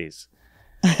The ladies.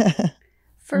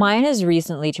 mine is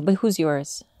recently. But who's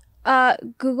yours?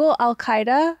 Google Al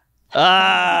Qaeda.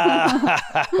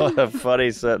 Ah, what a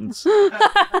funny sentence.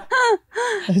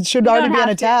 It should already be on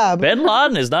a tab. Bin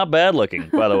Laden is not bad looking,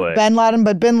 by the way. Ben Laden,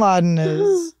 but Bin Laden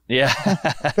is. Yeah.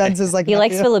 Ben's is like He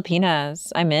likes nephew.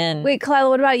 Filipinas. I'm in. Wait, Khalyla,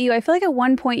 what about you? I feel like at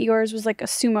one point yours was like a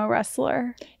sumo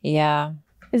wrestler. Yeah.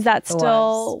 Is that It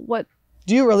still what?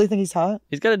 Do you really think he's hot?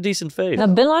 He's got a decent face. No,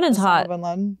 Bin Laden's hot. Bin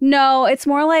Laden? No, it's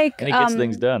more like And he gets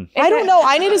things done. I don't know.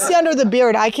 I need to see under the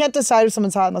beard. I can't decide if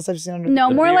someone's hot unless I've seen under the No,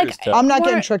 The more beard like is tough. I'm not more-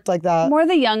 getting tricked like that. more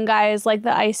the young guys, like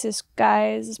the ISIS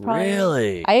guys. Is probably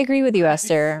Really? I agree with you,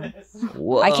 Esther.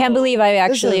 Whoa. I can't believe I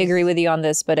actually is- agree with you on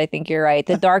this, but I think you're right.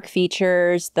 The dark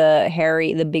features, the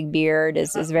hairy, the big beard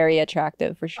is very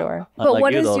attractive for sure. But Unlike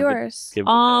what you, is they'll yours? give-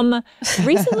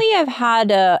 Recently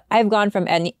I've gone from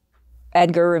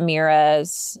Edgar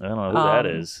Ramirez. I don't know who that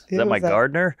is. Is who that my is that?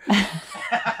 gardener?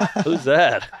 Who's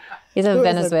that? He's a Who is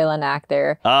it? Venezuelan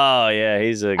actor. Oh, yeah.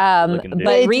 He's a looking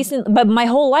dude. But my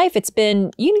whole life it's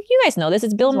been you guys know this,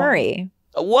 it's Bill Murray.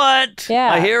 What?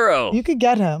 Yeah. My hero. You could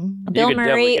get him. Bill could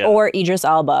definitely Murray get or Idris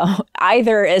Elba.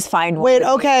 Either is fine. Wait,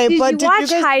 okay, Did but you did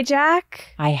watch you guys? Hijack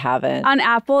I haven't. on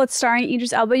Apple? It's starring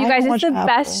Idris Elba. You I guys, haven't it's the watched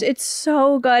best. Apple. It's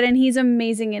so good, and he's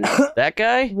amazing in it. That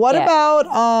guy? What Yeah. about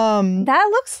That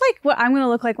looks like what I'm gonna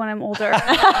look like when I'm older.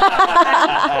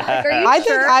 Like, are you I think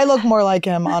sure? I look more like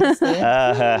him, honestly.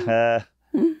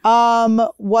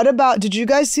 What about? Did you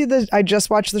guys see the? I just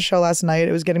watched the show last night.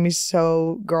 It was getting me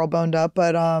so girl boned up.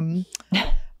 But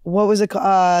what was it?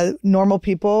 Normal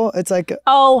People. It's like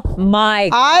Oh my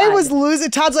God. I was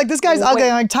losing. Todd's like, this guy's ugly.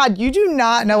 I'm like, Todd, you do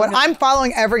not know what I'm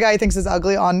following. Every guy he thinks is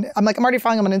ugly on. I'm like, I'm already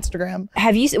following him on Instagram.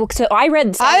 Have you? So I read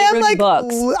I Sally am Rooney like,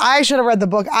 books. I should have read the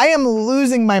book. I am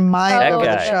losing my mind That over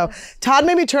the guy. show. Todd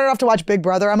made me turn it off to watch Big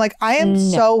Brother. I'm like, I am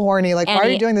so horny. Like, why are you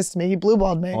Annie- doing this to me? He blue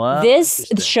balled me. Wow, This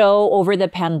interesting. show over the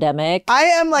pandemic I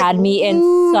am like had me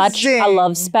in such a losing.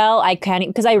 love spell. I can't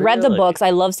because I read the Really? books. I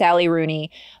love Sally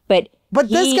Rooney, but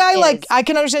This he guy, is- like, I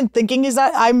can understand thinking he's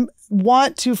not. I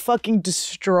want to fucking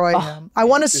destroy him. I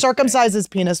want to circumcise his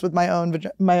penis with my own.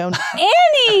 Annie.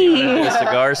 The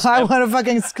cigars. I want to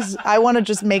fucking. I want to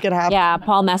just make it happen. Yeah,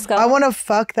 Paul Mescal. I want to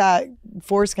fuck that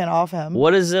foreskin off him.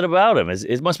 What is it about him?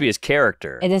 It must be his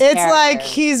character. It is It's character. like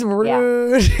he's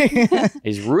rude.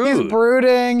 He's rude. He's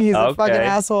brooding. He's a fucking Okay.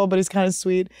 asshole, but he's kind of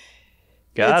sweet.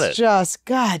 Got It's it. just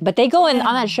God. But they go in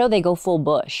on that show. They go full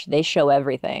bush. They show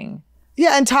everything.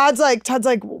 Yeah, and Todd's like,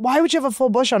 why would you have a full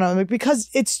bush on him? I'm like, because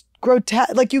it's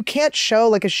grotesque. Like, you can't show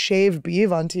like a shaved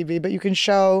beeve on TV, but you can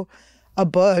show a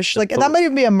bush. Like, that might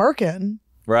even be a merkin.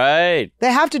 Right.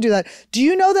 They have to do that. Do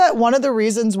you know that one of the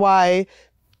reasons why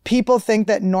people think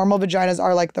that normal vaginas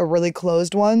are like the really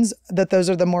closed ones, that those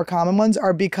are the more common ones,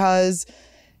 are because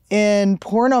in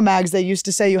porno mags they used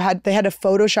to say they had to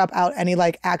Photoshop out any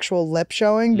like actual lip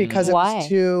showing because it Why? was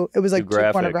too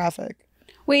graphic. pornographic.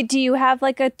 Wait, do you have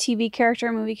like a TV character,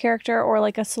 a movie character, or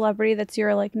like a celebrity that's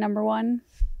your like number one?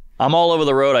 I'm all over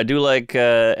the road. I do like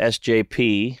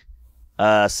SJP.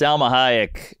 Salma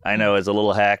Hayek, I know, is a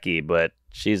little hacky, but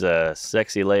she's a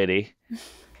sexy lady.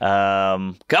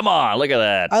 Come on, look at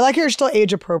that. I like how you're still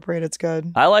age appropriate. It's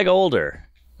good. I like older.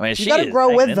 I mean, You she got to is grow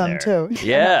hanging with in them there. too.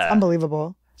 Yeah. It's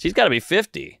unbelievable. She's got to be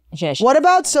 50. What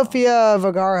about Sofia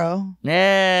Vergara?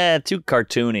 Nah, too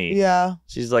cartoony. Yeah,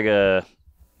 She's like a,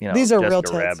 these are Jessica real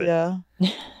tits. Rabbit.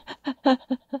 Yeah.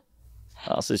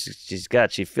 Also,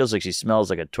 she feels like she smells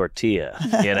like a tortilla,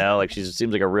 like she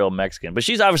seems like a real Mexican. But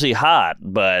she's obviously hot,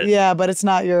 but Yeah, but it's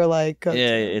not your like. yeah,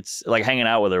 it's like hanging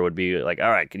out with her would be like, all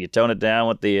right, can you tone it down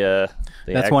with the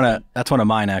That's one of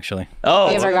mine actually. Oh,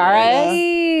 Sofia Vergara is?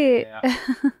 Hey.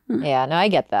 Yeah, no, I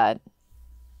get that.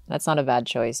 That's not a bad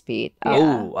choice, Pete.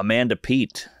 Oh, Amanda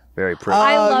Peet. Very pretty.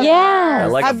 I love yeah. I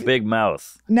like a have- big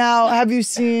mouth. Now, have you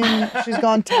seen? She's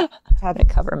gone top.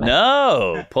 Cover my.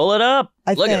 No, pull it up.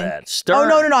 I Look think. at that.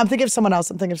 Stern. Oh no! I'm thinking of someone else.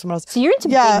 So you're into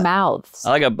Yeah. big mouths.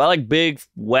 I like big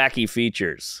wacky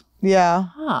features. Yeah.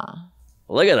 Huh.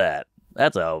 Look at that.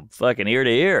 That's a fucking ear to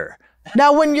ear.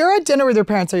 Now, when you're at dinner with your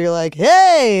parents, are you like,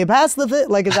 "Hey, pass the fit"?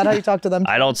 Like, is that how you talk to them?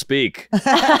 I don't speak.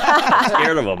 I'm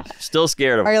scared of them. Still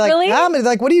scared of Are you them. like Really? comedy?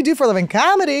 Like, what do you do for a living?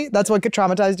 Comedy. That's what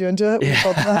traumatized you into it. When you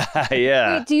told them that?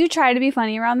 Yeah. Wait, do you try to be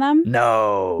funny around them?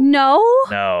 No. No.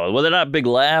 No. Well, they're not big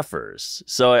laughers.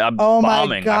 So I'm Oh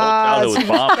bombing. my god! My whole She's childhood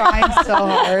was bombing. trying so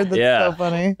hard. That's Yeah. so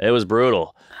funny. It was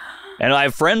brutal. And I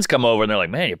have friends come over and they're like,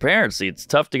 man, your parents, it's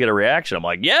tough to get a reaction. I'm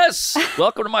like, yes,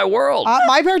 welcome to my world.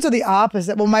 My parents are the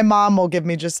opposite. Well, my mom will give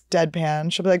me just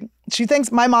deadpan. She'll be like, she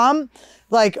thinks my mom,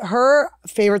 like her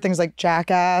favorite things like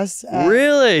Jackass. and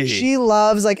Really? She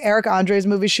loves like Eric Andre's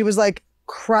movies. She was like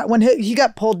when he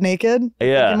got pulled naked,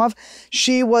 Yeah. came off,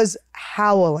 she was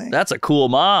howling. That's a cool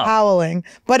mom. Howling.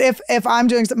 But if I'm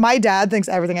doing, my dad thinks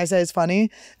everything I say is funny,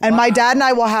 and my dad and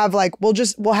I will have like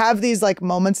we'll have these like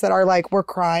moments that are like we're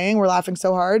crying, we're laughing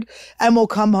so hard, and we'll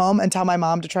come home and tell my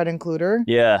mom to try to include her.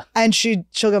 Yeah. And she'll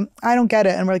go, I don't get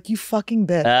it, and we're like, you fucking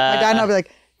bitch. My dad and I'll be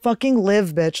like, fucking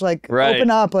live, bitch. Like, open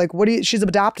up. Like, she's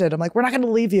adopted. I'm like, we're not going to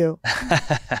leave you.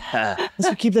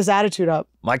 Let's keep this attitude up.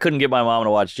 I couldn't get my mom to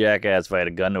watch Jackass if I had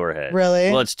a gun to her head. Really?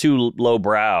 Well, it's too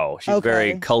lowbrow. She's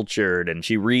very cultured, and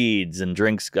she reads and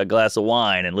drinks a glass of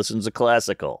wine and listens to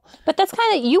classical. But that's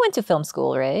kind of, you went to film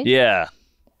school, right? Yeah,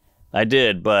 I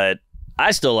did, but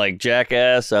I still like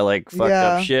Jackass. I like fucked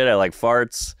up shit. I like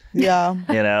farts. Yeah.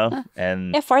 You know?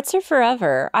 And yeah, farts are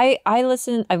forever. I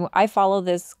listen, I follow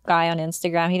this guy on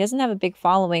Instagram. He doesn't have a big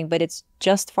following, but it's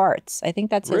just farts. I think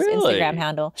that's his Instagram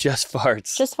handle. Just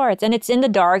farts. Just farts. And it's in the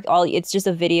dark. It's just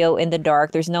a video in the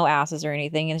dark. There's no asses or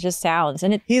anything. It's just sounds.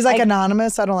 And he's like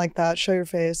anonymous. I don't like that. Show your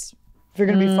face. If you're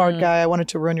going to be fart guy, I want it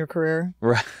to ruin your career.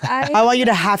 Right. I want you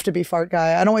to have to be fart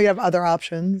guy. I don't want you to have other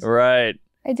options. Right.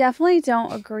 I definitely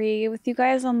don't agree with you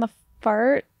guys on the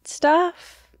fart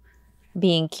stuff.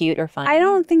 Being cute or funny. I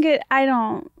don't think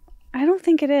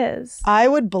it is. I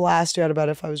would blast you out of bed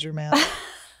if I was your man.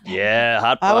 Yeah,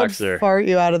 hot I would boxer. fart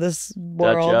you out of this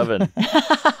world. Dutch oven.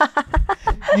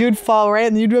 You'd fall right,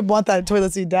 and you'd want that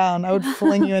toilet seat down. I would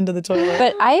fling you into the toilet.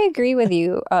 But I agree with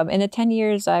you. In the 10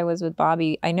 years I was with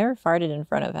Bobby, I never farted in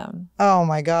front of him. Oh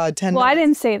my God, 10 Well, minutes. I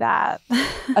didn't say that.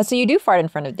 So you do fart in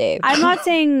front of Dave. I'm not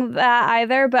saying that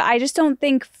either, but I just don't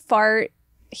think fart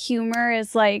humor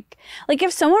is like if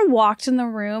someone walked in the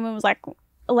room and was like,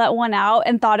 let one out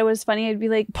and thought it was funny, I'd be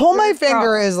like, pull my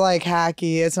finger is like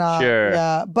hacky. It's not. Sure.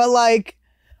 Yeah. But like,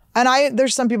 and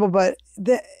there's some people, but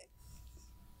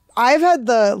I've had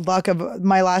the luck of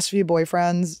my last few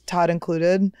boyfriends, Todd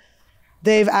included,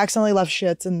 they've accidentally left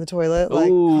shits in the toilet, like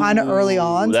kind of early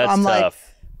on. That's so I'm tough. like,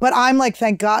 but I'm like,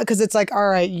 thank God, because it's like, all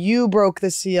right, you broke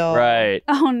the seal. Right.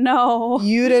 oh no,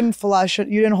 You didn't flush it.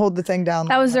 You didn't hold the thing down.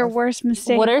 that was their enough. worst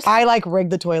mistake. I like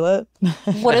rigged the toilet.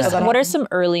 What are some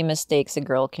early mistakes a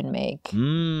girl can make?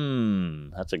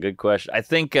 That's a good question. I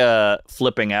think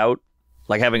flipping out,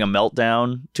 like having a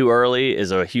meltdown too early,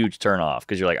 is a huge turnoff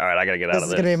because you're like, all right, I got to get out This of is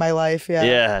this. going to be my life. Yeah.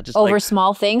 Yeah. Just Over like,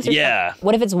 small things? Yeah.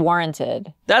 What if it's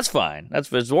warranted? that's fine.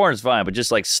 Warren's fine, but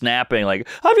just like snapping, like,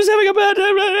 I'm just having a bad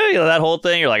day. You know, that whole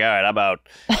thing, you're like, all right, I'm out.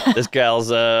 This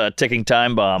gal's a ticking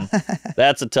time bomb.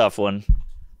 That's a tough one.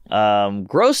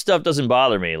 Gross stuff doesn't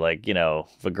bother me. Like, you know,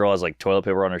 if a girl has like toilet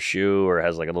paper on her shoe or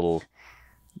has like a little,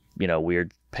 you know,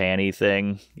 weird panty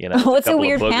thing, you know, What's a couple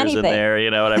weird of boogers panty in thing? there,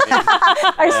 you know what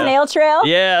I mean? Our snail trail?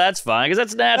 Yeah, that's fine because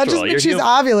that's natural. That just means You're she's human.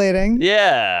 ovulating.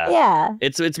 Yeah. Yeah.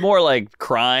 It's more like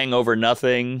crying over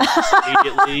nothing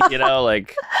immediately, you know,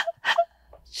 like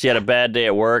she had a bad day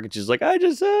at work and she's like,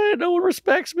 no one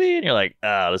respects me. And you're like,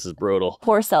 oh, this is brutal.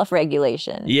 Poor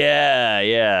self-regulation.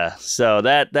 Yeah. So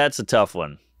that's a tough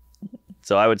one.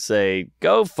 So I would say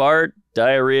go fart,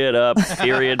 diarrhea it up,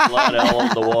 period, blood all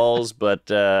over the walls. But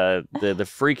the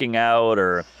freaking out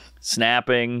or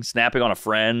snapping on a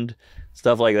friend,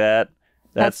 stuff like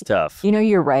that's tough. You know,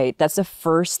 you're right. That's the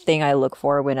first thing I look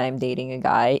for when I'm dating a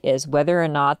guy is whether or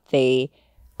not they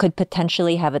could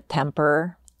potentially have a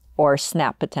temper or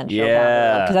snap potential.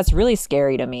 Yeah. Because that's really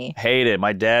scary to me. Hate it.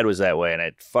 My dad was that way and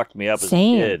it fucked me up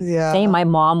Same. as a kid. Yeah. Same. My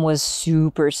mom was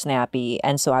super snappy.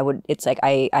 And so it's like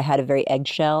I had a very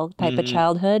eggshell type of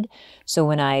childhood. So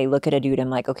when I look at a dude,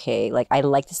 I'm like, okay, like I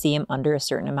like to see him under a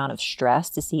certain amount of stress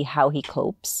to see how he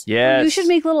copes. Yes. You should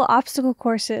make little obstacle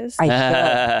courses.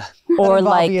 I should. Or Or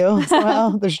like, you.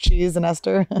 Well, there's cheese and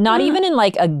Esther. not even in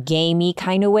like a gamey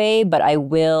kind of way, but I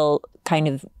will kind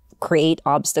of create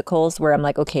obstacles where I'm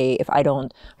like, okay, if I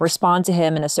don't respond to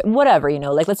him in a certain, whatever, you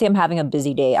know, like let's say I'm having a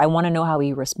busy day. I want to know how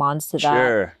he responds to that.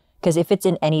 Sure. Because if it's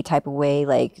in any type of way,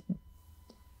 like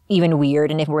even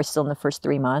weird, and if we're still in the first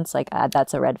 3 months, like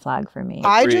that's a red flag for me.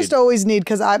 I Agreed. just always need,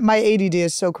 because my ADD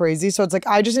is so crazy. So it's like,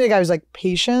 I just need a guy who's like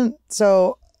patient.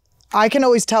 So I can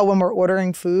always tell when we're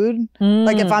ordering food,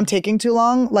 like if I'm taking too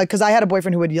long, like, because I had a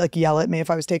boyfriend who would like yell at me if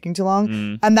I was taking too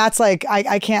long. And that's like,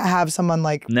 I can't have someone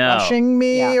like rushing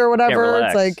me or whatever. relax.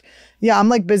 It's like, yeah, I'm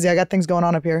like busy. I got things going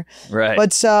on up here. Right.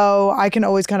 But so I can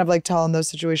always kind of like tell in those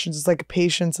situations, it's like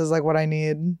patience is like what I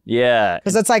need. Yeah.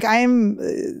 Because it's like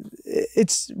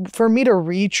it's for me to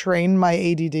retrain my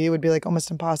ADD would be like almost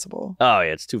impossible. Oh,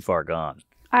 yeah, it's too far gone.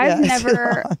 I've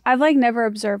Yeah, I've like never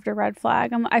observed a red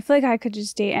flag. I feel like I could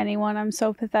just date anyone. I'm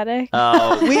so pathetic.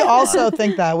 Oh, We also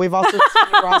think that. We've also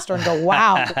seen the roster and go,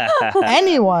 wow,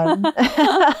 anyone.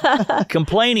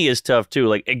 complaining is tough too.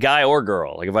 Like a guy or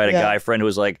girl. Like if I had a Yeah. guy friend who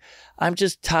was like, I'm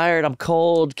just tired. I'm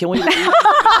cold. Can we leave?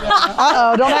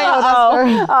 Uh-oh, don't hang out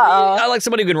with Esther. I like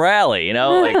somebody who can rally, you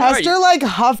know? Like, all right, Esther like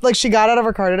huffed, like she got out of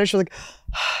her car today. She was like,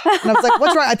 and I was like,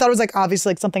 what's wrong? I thought it was like obviously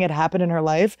like something had happened in her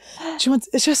life. She went,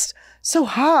 it's just so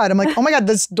hot. I'm like, oh my God,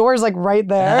 this door is like right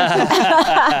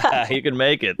there. you can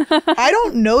make it. I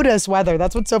don't notice weather.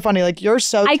 That's what's so funny. Like you're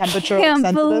so I temperature can't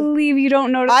sensitive. believe you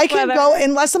don't notice I can weather. go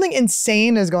unless something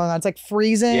insane is going on. It's like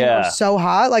freezing Yeah. or so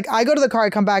hot. Like I go to the car, I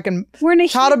come back, and We're in a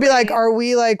Todd will be heat like, wave. "Are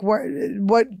we like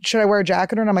what should I wear a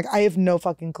jacket or?" And I'm like, "I have no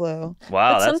fucking clue."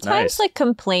 Wow, But that's sometimes nice. like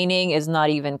complaining is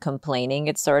not even complaining.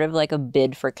 It's sort of like a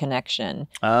bid for connection.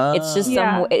 Ah. It's just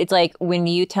Yeah. it's like when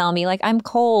you tell me like I'm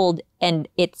cold and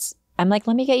I'm like,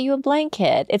 let me get you a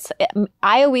blanket.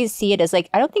 I always see it as like,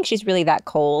 I don't think she's really that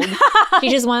cold. She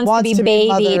just wants to be babied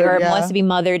mothered, or yeah. wants to be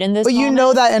mothered in this But you moment.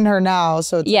 know that in her now,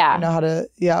 so it's like, Yeah. you know how to.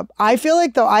 Yeah, I feel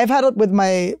like though I've had it with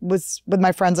my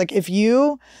friends. Like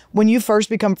when you first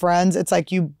become friends, it's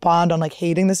like you bond on like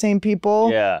hating the same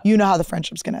people. Yeah. You know how the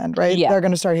friendship's gonna end, right? Yeah. They're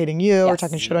gonna start hating you or Yes.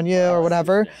 talking shit on you or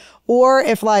whatever. Or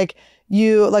if like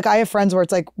I have friends where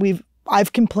it's like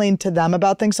I've complained to them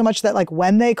about things so much that like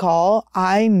when they call,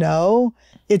 I know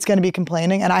it's going to be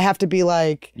complaining and I have to be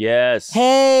like, Yes.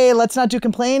 hey, let's not do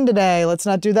complain today. Let's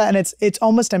not do that. And it's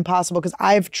almost impossible because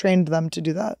I've trained them to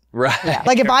do that. Right.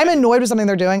 Like if I'm annoyed with something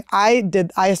they're doing, I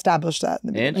established that in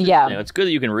the beginning. Interesting. Yeah. It's good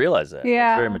that you can realize that.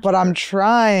 Yeah. It's very mature. But I'm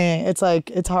trying. It's like,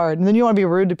 it's hard. And then you want to be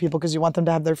rude to people because you want them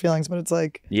to have their feelings. But it's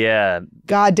like, Yeah.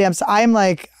 goddamn. So I'm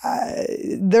like,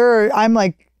 I'm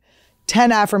like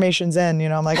 10 affirmations in, you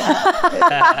know, I'm like,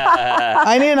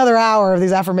 I need another hour of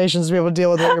these affirmations to be able to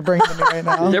deal with what you're bringing to me right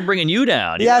now. They're bringing you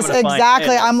down. You're Yes, having to find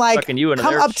exactly. him. I'm like, Sucking you into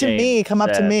come their up to chain. me, come up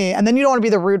to Sad. me. And then you don't want to be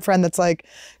the rude friend that's like,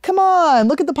 come on,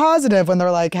 look at the positive when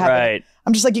they're like, having, Right.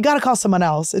 I'm just like, you got to call someone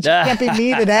else. It just can't be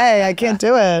me today. I can't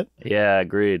do it. Yeah,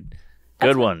 agreed.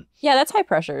 Good one. Yeah, that's high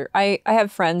pressure. I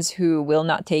have friends who will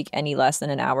not take any less than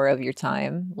an hour of your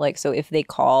time. Like, so if they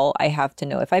call, I have to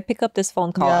know if I pick up this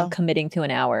phone call, Yeah. I'm committing to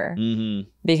an hour Mm-hmm.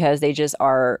 because they just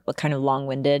are kind of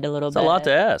long-winded a little It's bit. a lot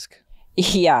to ask.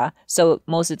 Yeah. So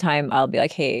most of the time I'll be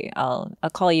like, hey, I'll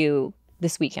call you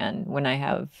this weekend when I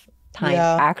have time,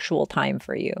 Yeah. actual time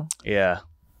for you. Yeah.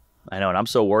 I know. And I'm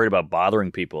so worried about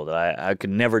bothering people that I could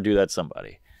never do that to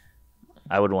somebody.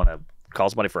 I would want to call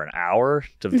somebody for an hour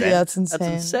to vent. Yeah, it's insane.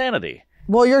 That's insanity.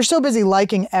 Well, you're so busy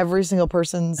liking every single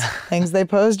person's things they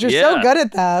post. You're so Yeah. good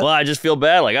at that. Well, I just feel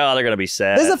bad. Like, oh, they're going to be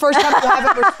sad. This is the first time you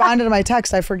haven't responded to my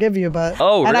text. I forgive you, but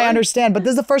Oh, and I really? understand. But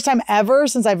this is the first time ever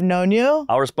since I've known you.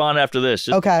 I'll respond after this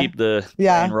just Okay. to keep the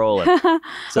Yeah. train rolling. But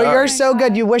you're so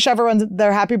good. You wish everyone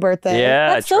their happy birthday.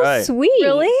 Yeah, That's I so try. sweet.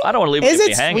 Really? I don't want to leave Is me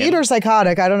it hanging. sweet or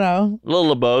psychotic? I don't know. A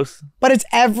little of both. But it's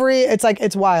like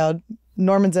it's wild.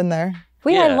 Norman's in there.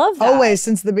 Wait, I Yeah. love that. Always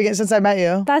since the beginning, since I met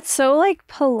you. That's so like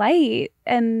polite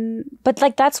and But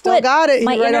like that's Still what got it.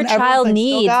 my You're right inner on everything. child Still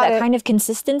needs. got That it. kind of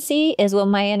consistency is what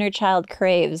my inner child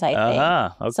craves, I think. Uh-huh.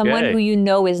 Okay. Someone who you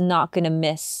know is not going to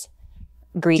miss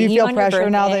Do greeting you feel on your pressure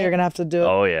now that birthday. you're gonna have to do it?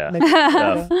 Oh, yeah. Make it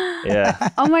Tough. Yeah.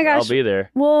 oh my I'll gosh. be there.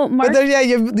 Well, Mark, But then, yeah,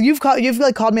 you've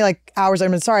like called me like hours.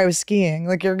 I'm sorry, I was skiing.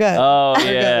 Like you're good. Oh,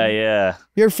 You're yeah, good. yeah.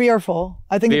 You're fearful.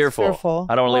 I think Fearful. it's fearful.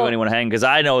 I don't want to leave Well, anyone hanging because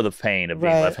I know the pain of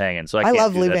being Right. left hanging. So I I can't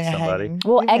love do leaving that it to somebody. hanging.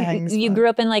 Well, Leaving it hanging is you fun. grew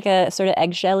up in like a sort of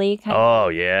eggshelly kind of. Oh,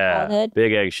 yeah. Childhood.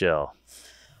 Big eggshell.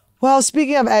 Well,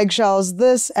 speaking of eggshells,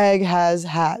 this egg has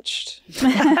hatched.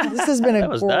 This has been a That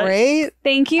was nice. great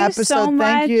thank you episode. so much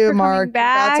Thank you, for Mark. coming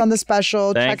back. Congrats on the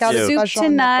special. Thank Check out the you. Soup special to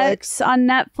on Nuts Netflix. on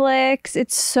Netflix.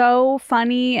 It's so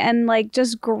funny and like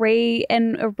just great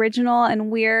and original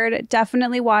and weird.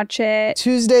 Definitely watch it.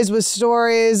 Tuesdays with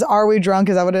Stories. Are we drunk?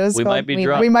 Is that what it is? We called? might be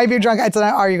drunk. We might be drunk. It's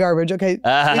not Are You Garbage? Okay. We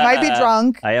might be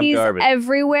drunk. I am He's garbage.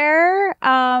 everywhere.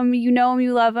 You know him,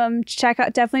 you love him.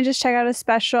 Definitely just check out his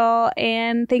special.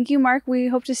 And thank you, Mark. We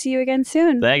hope to see you again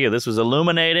soon. Thank you. This was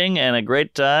illuminating and a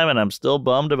great time, and I'm still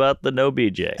bummed about the no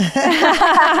BJ.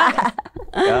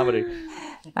 Comedy.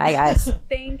 Bye, guys.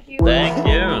 Thank you. Thank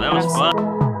you. That was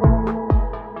fun.